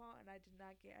alcohol and I did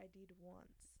not get ID'd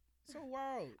once. So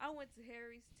wild. I went to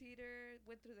Harry's Teeter,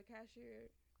 went through the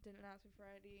cashier, didn't ask me for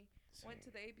ID. Went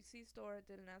to the ABC store,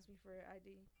 didn't ask me for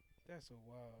ID. That's so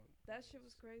wild. That shit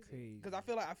was crazy. Crazy. Because I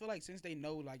feel like since they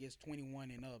know like it's 21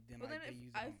 and up, then But like then they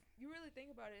use if it. you really think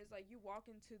about it, it's like you walk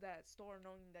into that store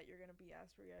knowing that you're gonna be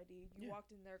asked for your ID. You Yeah. walked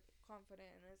in there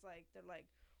confident, and it's like they're like,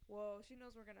 "Well, she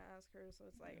knows we're gonna ask her," so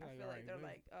it's like I Like, feel like alright, they're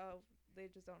well- like, "Oh, they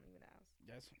just don't even ask."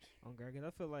 That's On God, 'cause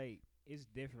I feel like it's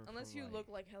different. Unless from, you like, look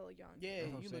like hella young. yeah.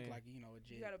 That's what You I'm look saying. like a You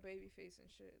jit. got a baby face and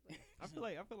shit. Like,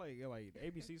 I feel like the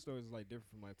ABC stores is like different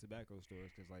from like tobacco stores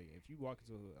because like if you walk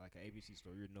into like an ABC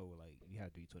store, you know like you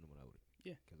have to be 21 older.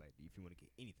 Yeah. Because like if you want to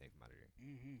get anything from out of there,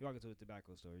 Mm-hmm. you walk into a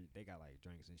tobacco store, they got like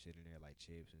drinks and shit in there, like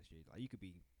chips and shit. Like you could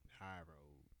be high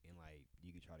road and like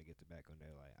you could try to get tobacco in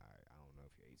there. Like I don't know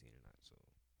if you're 18 or not, so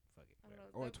fuck it. I don't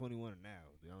whatever. know, Or that- 21 or now.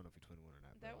 I don't know if you're 21 or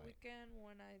not. that but, like, weekend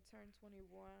when I turned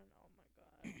 21, oh my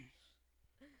god.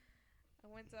 I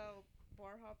went out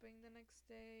bar hopping the next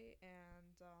day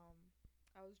and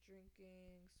I was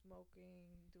drinking, smoking,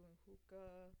 doing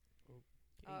hookah,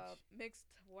 mixed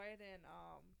white and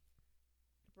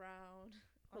brown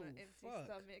on an Oh, empty fuck.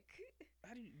 stomach.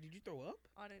 How did you throw up?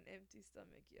 On an empty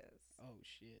stomach, yes. Oh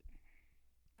shit.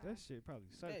 that shit probably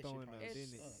That sucked shit throwing probably up, It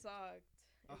didn't it? sucked.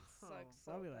 It Oh, sucked so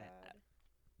so I'll be like, bad.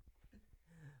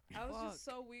 I was just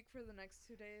so weak for the next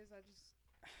 2 days.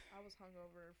 I was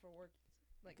hungover for work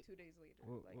like 2 days later.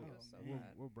 What, Like what, it was so man.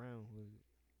 bad. what brown was it?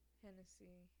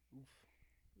 Hennessy. Oof.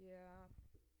 Yeah.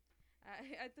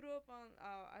 I threw up on.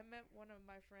 I met one of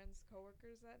my friend's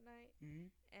coworkers that night,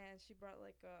 Mm-hmm. and she brought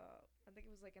like I think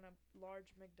it was like in a large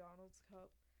McDonald's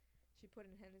cup. She put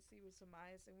in Hennessy with some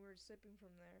ice, and we were sipping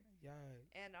from there. Yeah.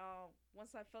 And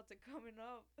once I felt it coming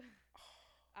up,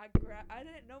 I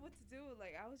didn't know what to do.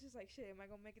 Like, I was just like, shit, am I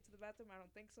gonna make it to the bathroom? I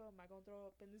don't think so. Am I gonna throw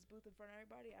up in this booth in front of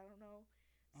everybody? I don't know.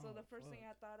 So Oh, the first thing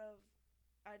I fuck. thought of,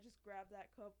 I just grabbed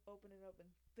that cup, opened it up, and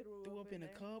threw Threw up in a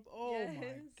there. cup. Oh my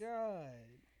Yes. god.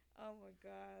 Oh my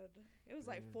god. It was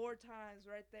like Man. 4 times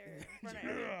right there in front of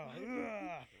everybody.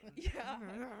 Yeah.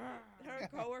 Her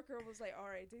coworker was like, "All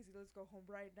right, Daisy, let's go home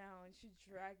right now," and she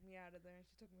dragged me out of there and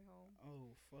she took me home.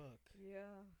 Oh fuck.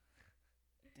 Yeah,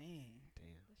 Damn.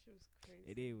 Damn. that shit was crazy.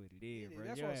 It is what it is, bro.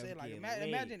 That's Your what I'm ass saying. Like, getting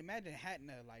imagine laid. having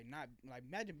to like not like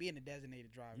imagine being a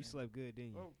designated driver. You slept good,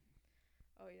 didn't you? Oh,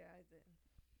 Oh yeah, I did.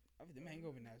 I mean, them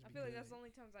hangover nights. I be feel like good. that's the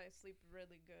only times I sleep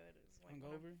really good. Is like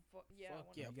when I'm Hungover? yeah, Fuck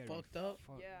when yeah, You gotta be fucked up.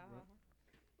 fucked, yeah. bro.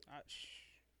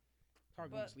 It's hard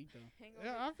going to But sleep though. hangover.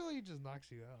 yeah. I feel like it just knocks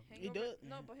you out. It Hangover. does.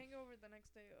 No, but hangover the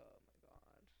next day. Oh my god,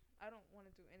 I don't want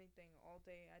to do anything all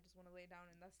day. I just want to lay down,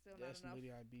 and that's still That's not enough.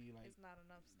 literally I'd be like It's not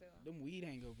enough still. them weed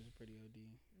hangovers are pretty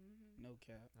OD. Mm-hmm. No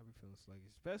cap. I be feeling sluggish,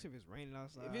 especially if it's raining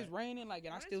outside. If it's raining, like,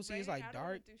 and I still see it's like I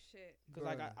dark, don't wanna do shit. cause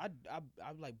like Bruh.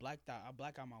 I like blacked out. I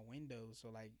black out my windows,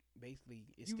 so like basically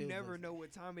it's You still never looks- know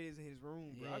what time it is in his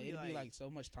room, bro. Yeah, I be it'd like, be like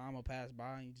so much time will pass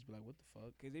by, and you just be like, what the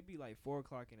fuck? cause it be like 4:00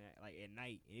 like at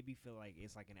night, and it be feel like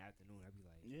it's like an afternoon. I be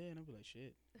like, Yeah, and I'd be like,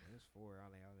 shit. it's 4. I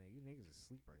was like, you niggas is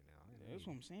asleep right now. That's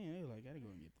what I'm saying. They like, gotta go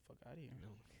and get the fuck out of here.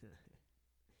 No.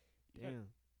 You gotta-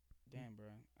 Damn. Damn, bro.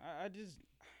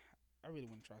 I really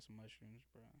want to try some mushrooms,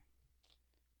 bro.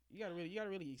 You gotta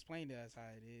really explain to us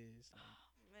how it is.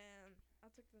 Man,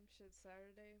 I took them shit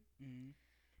Saturday. Mm-hmm.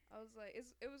 I was like, it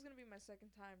was gonna be my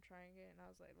second time trying it, and I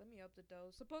was like, let me up the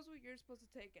dose. Supposedly you're supposed to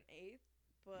take an eighth,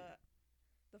 but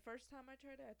the first time I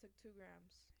tried it, I took 2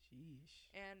 grams, Sheesh.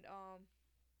 and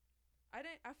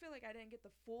I feel like I didn't get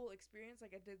the full experience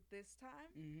like I did this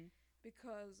time Mm-hmm.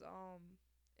 because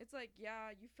it's like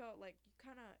yeah, you felt like you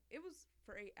kind of it was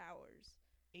for 8 hours.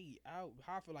 8 hours.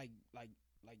 How for like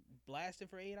blasted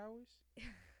for 8 hours?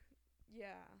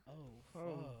 Yeah. Oh,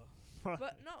 Oh. fuck.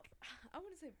 But no, I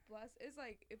wouldn't say blessed. It's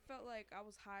like it felt like I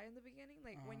was high in the beginning.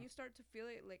 Like when Uh-huh. you start to feel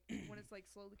it, like when it's like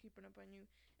slowly creeping up on you,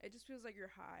 it just feels like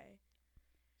you're high.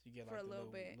 So you get for like a the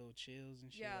little bit. little chills and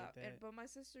shit Yeah, like that. but my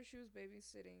sister, she was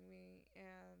babysitting me,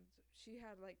 and she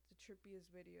had like the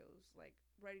trippiest videos, like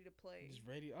ready to play. Just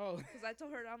ready. Oh. Because I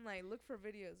told her, I'm like, look for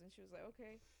videos, and she was like,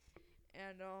 okay.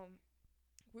 And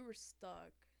we were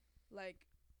stuck. Like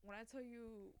when I tell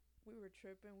you we were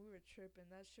tripping.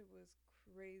 That shit was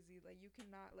crazy. Like you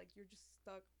cannot, like you're just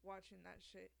stuck watching that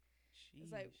shit. Sheesh. It's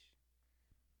like,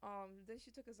 then she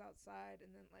took us outside,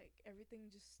 and then like everything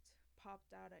just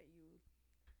popped out at you.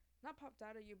 Not popped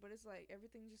out at you, but it's like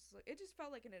everything just like, it just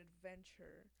felt like an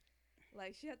adventure.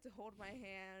 Like she had to hold my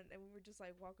hand, and we were just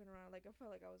like walking around. Like I felt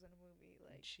like I was in a movie.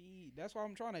 Like, Gee, that's what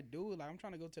I'm trying to do. Like I'm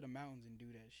trying to go to the mountains and do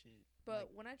that shit. but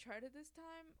Like, when I tried it this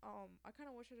time, I kind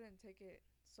of wish I didn't take it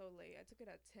so late. I took it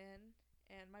at 10,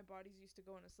 and my body's used to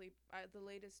going to sleep at the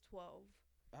latest 12.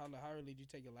 how early did you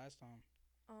take it last time?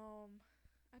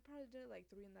 I probably did it like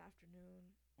 3 in the afternoon.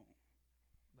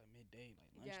 Like midday,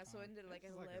 like lunchtime. Yeah, so it ended like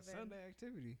This at is like a 11. Sunday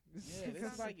activity. Yeah, this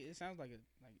is like it sounds like a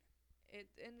like. It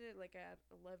ended like at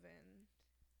 11.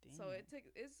 Damn. So it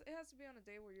has to be on a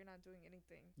day where you're not doing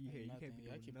anything. Yeah, you can't Nothing. be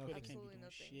I doing can't be nothing. Absolutely doing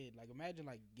nothing. shit. Like imagine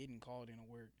like getting called into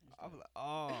work. It's I'm like, like,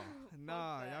 oh, Fuck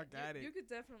nah, that. y'all got You it. could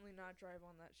definitely not drive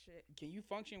on that shit. can you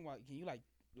function? Can you like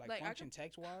Like, I function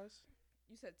text wise?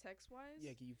 You said text wise?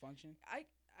 Yeah, can you function?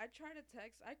 I try to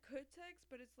text. I could text,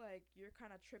 but it's like you're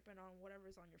kind of tripping on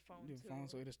whatever's on your phone Your too. phone,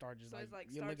 so it'll start just So like, it's like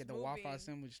you look starts at the Wi-Fi moving.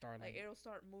 symbol, you start Like like it'll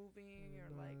start moving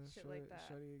or like shit like that.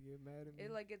 Shorty get mad at me.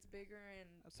 It like gets bigger and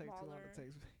I take too long smaller. to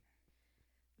text.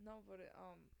 No, but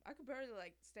I could barely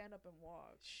like stand up and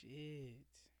walk. shit.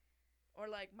 Or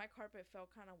like my carpet felt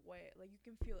kind of wet. Like you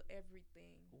can feel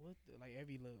everything. What the, like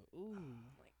every little ooh.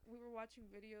 Like we were watching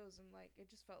videos and like it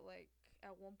just felt like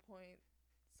at one point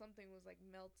something was like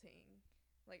melting,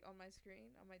 like on my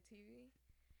screen on my TV,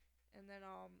 and then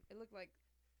it looked like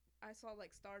I saw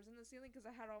like stars in the ceiling because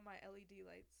I had all my LED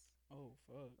lights Oh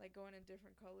fuck. like going in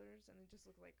different colors, and it just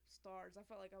looked like stars. I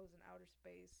felt like I was in outer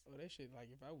space. Oh, that shit. Like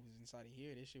if I was inside of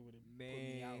here, this shit would have put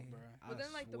me out, Man, bro. But I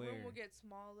then like the room swear. would get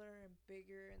smaller and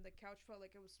bigger, and the couch felt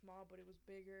like it was small, but it was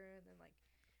bigger, and then like,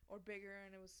 or bigger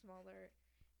and it was smaller.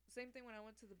 Same thing when I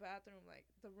went to the bathroom. Like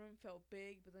the room felt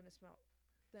big, but then it felt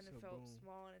So felt boom.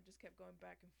 small, and it just kept going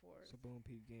back and forth. So boom,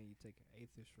 peep game. You take an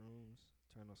eighth of shrooms,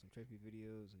 turn on some trippy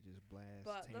videos, and just blast.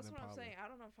 But Tame that's what I'm Impala. saying. I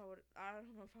don't know if I would. I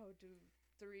don't know if I would do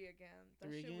 3 again. That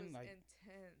 3 shit again? was Like-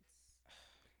 intense.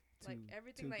 Like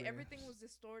everything, two like everything grams. was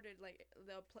distorted. Like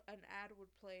an ad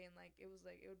would play, and like it would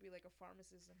be like a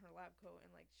pharmacist in her lab coat, and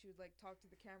like she would like talk to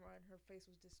the camera, and her face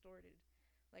was distorted,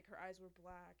 like her eyes were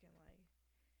black, and like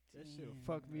That shit'll Damn,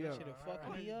 fuck me that up. shit'll fuck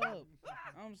me up.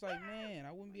 I was like, man,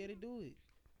 I wouldn't be able to do it.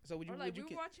 So would you? or like would you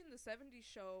we were watching the '70s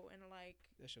show, and like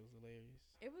that shit was hilarious.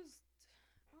 it was.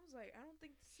 I was like, I don't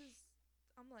think this is.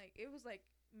 I'm like, it was like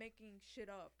making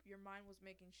shit up. Your mind was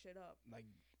making shit up. Like,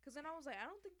 Cause then I was like, I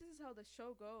don't think this is how the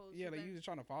show goes. yeah, So like then you was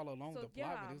trying to follow along so, with the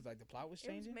plot, but yeah, it was like the plot was it was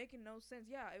changing. making no sense.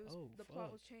 Yeah, it was. Oh, The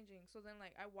plot fuck. was changing. So then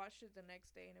like I watched it the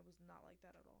next day, and it was not like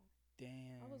that at all.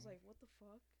 Damn. I was like, what the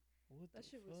fuck? what That the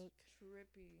shit fuck? was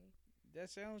trippy. That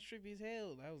sounds trippy as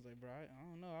hell. I was like, bro, I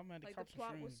don't know. I'm gonna Like cop the some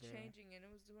plot was shrooms, bro. changing, and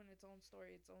it was doing its own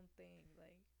story, its own thing.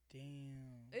 Like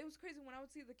Damn. it was crazy when I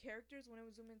would see the characters when it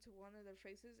would zoom into one of their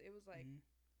faces. It was like Mhm.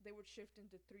 they would shift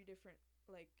into 3 different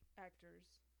like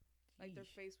actors. Like their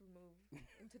Yeesh. face would move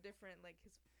into different like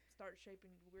his start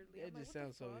shaping weirdly. That I'm like, just what the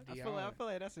sounds so fuck? I Yeah, feel like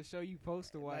I that's a show you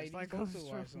supposed to watch. Like, Like, you supposed to those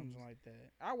watch shrooms. something like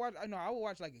that. I would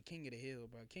watch like a King of the Hill,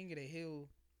 bro. King of the Hill.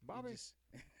 it Bobby. just-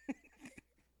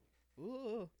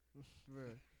 Ooh.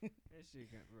 Bro, that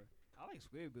shit got bro. I like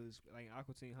Squidbillies, like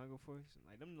Aqua Teen Hunger Force,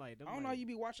 like them. I don't know how you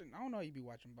be watching. I don't know how you be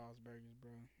watching Bob's Burgers,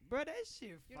 bro. bro. That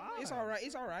shit You know, fire. It's all right.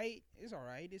 It's all right. It's all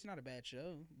right. It's not a bad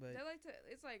show, but They like to.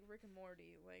 It's like Rick and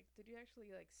Morty. Like, did you actually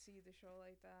like see the show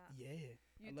like that? yeah.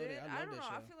 You I love did. it. I I love don't that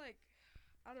know. I show. feel like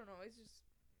I don't know. It's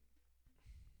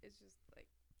just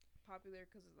like popular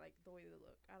because of like the way they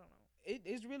look. I don't know.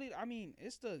 It's really. I mean,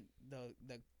 it's the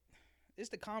it's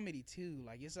the comedy too.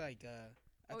 Like it's like a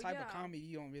Oh, type of yeah. comedy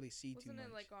you don't really see Wasn't too much.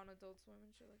 it like on Adult Swim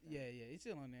and shit like that? Yeah, it's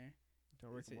still on there.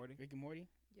 Rick It's and Morty. Rick and Morty.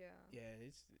 Yeah. Yeah,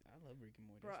 I love Rick and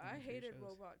Morty. Bro, That's one I of my favorite hated shows.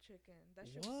 Robot Chicken. That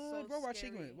shit What? was so Robot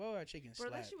scary. Chicken. Robot Chicken Bro,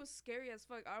 slap. that shit was scary as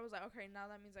fuck. I was like, okay, now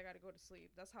that means I gotta go to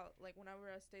sleep. That's how, like, whenever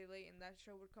I stay late and that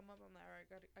show would come up, I'm like, alright,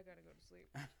 I gotta go to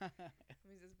sleep. It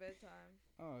means it's bedtime.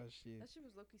 Oh shit! That shit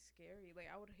was low-key scary.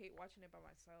 Like, I would hate watching it by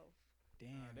myself.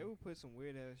 Damn. They would put some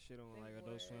weird ass shit on They like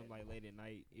Adult Swim, would. like late at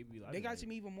night. It'd be like They got some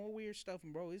even more weird stuff,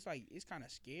 and bro, it's like it's kind of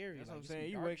scary. That's like, what I'm it's some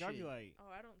saying. You dark wake up, shit. you like Oh,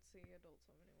 I don't see Adult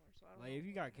Swim anymore, so I don't like know if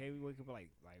you what's got going cable, you wake up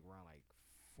like around like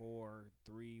 4,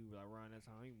 3, like around that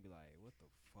time. You can be like, what the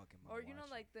fuck am I? on. Or you know,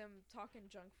 watching? like them talking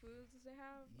junk foods they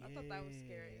have. I thought that was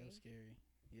scary. That was scary.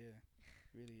 Yeah,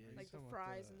 really is. Like the talking about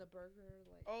fries the- and the burger,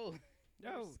 like Oh, they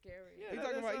were Yo, scary. yeah, You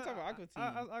talking about- you that's, talking about Aqua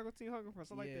Teen. Aqua Teen Hunger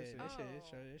Force. I like that shit. That shit, Oh, that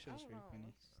shit I was don't pretty know. funny.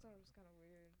 I just thought it was kind of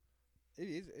weird.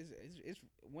 It's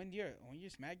when you're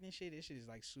smacked and shit, this shit is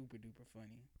like super duper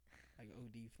funny, like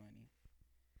OD funny.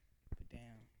 But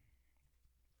damn,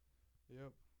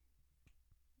 Yep.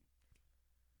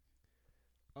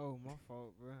 Oh, my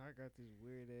fault, bro. I got this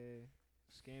weird ass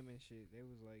scamming shit. They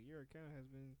was like, your account has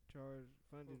been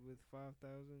funded with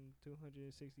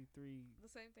 $5,263.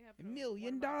 The same thing happened. $1 to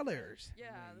million. one of my friends.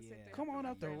 Yeah, Yeah. the same thing. Come on happened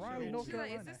up to my friend. Raleigh, North She's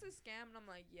like, Carolina. is this a scam? And I'm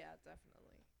like, yeah,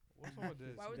 definitely. What's wrong with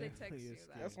this? Why would they Definitely text a you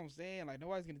scam. that? That's what I'm saying. Like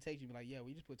nobody's gonna text you and be like, yeah,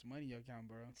 we just put some money in your account,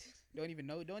 bro. Don't even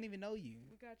know you.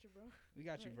 We got you, bro. We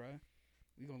got you, bro.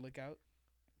 We gonna look out.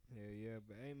 Yeah,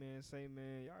 but hey, man,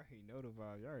 y'all already know the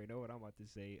vibe. Y'all already know what I'm about to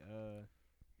say.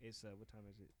 It's what time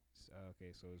is it? Okay,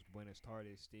 so it's Buenos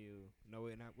Tardes still. No,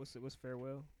 it not. What's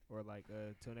farewell or like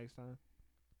till next time?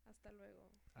 Hasta luego.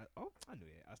 I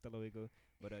knew that. Hasta luego.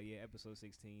 But yeah, episode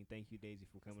 16. Thank you, Daisy,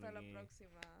 for coming Hasta la again.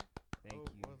 próxima. Thank Oh,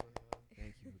 you. brother,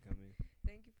 Thank you for coming.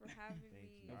 Thank you for having Thank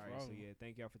me. you. No All right, so problem. yeah,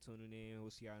 thank y'all for tuning in. We'll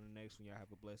see y'all in the next one. Y'all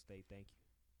have a blessed day. Thank you.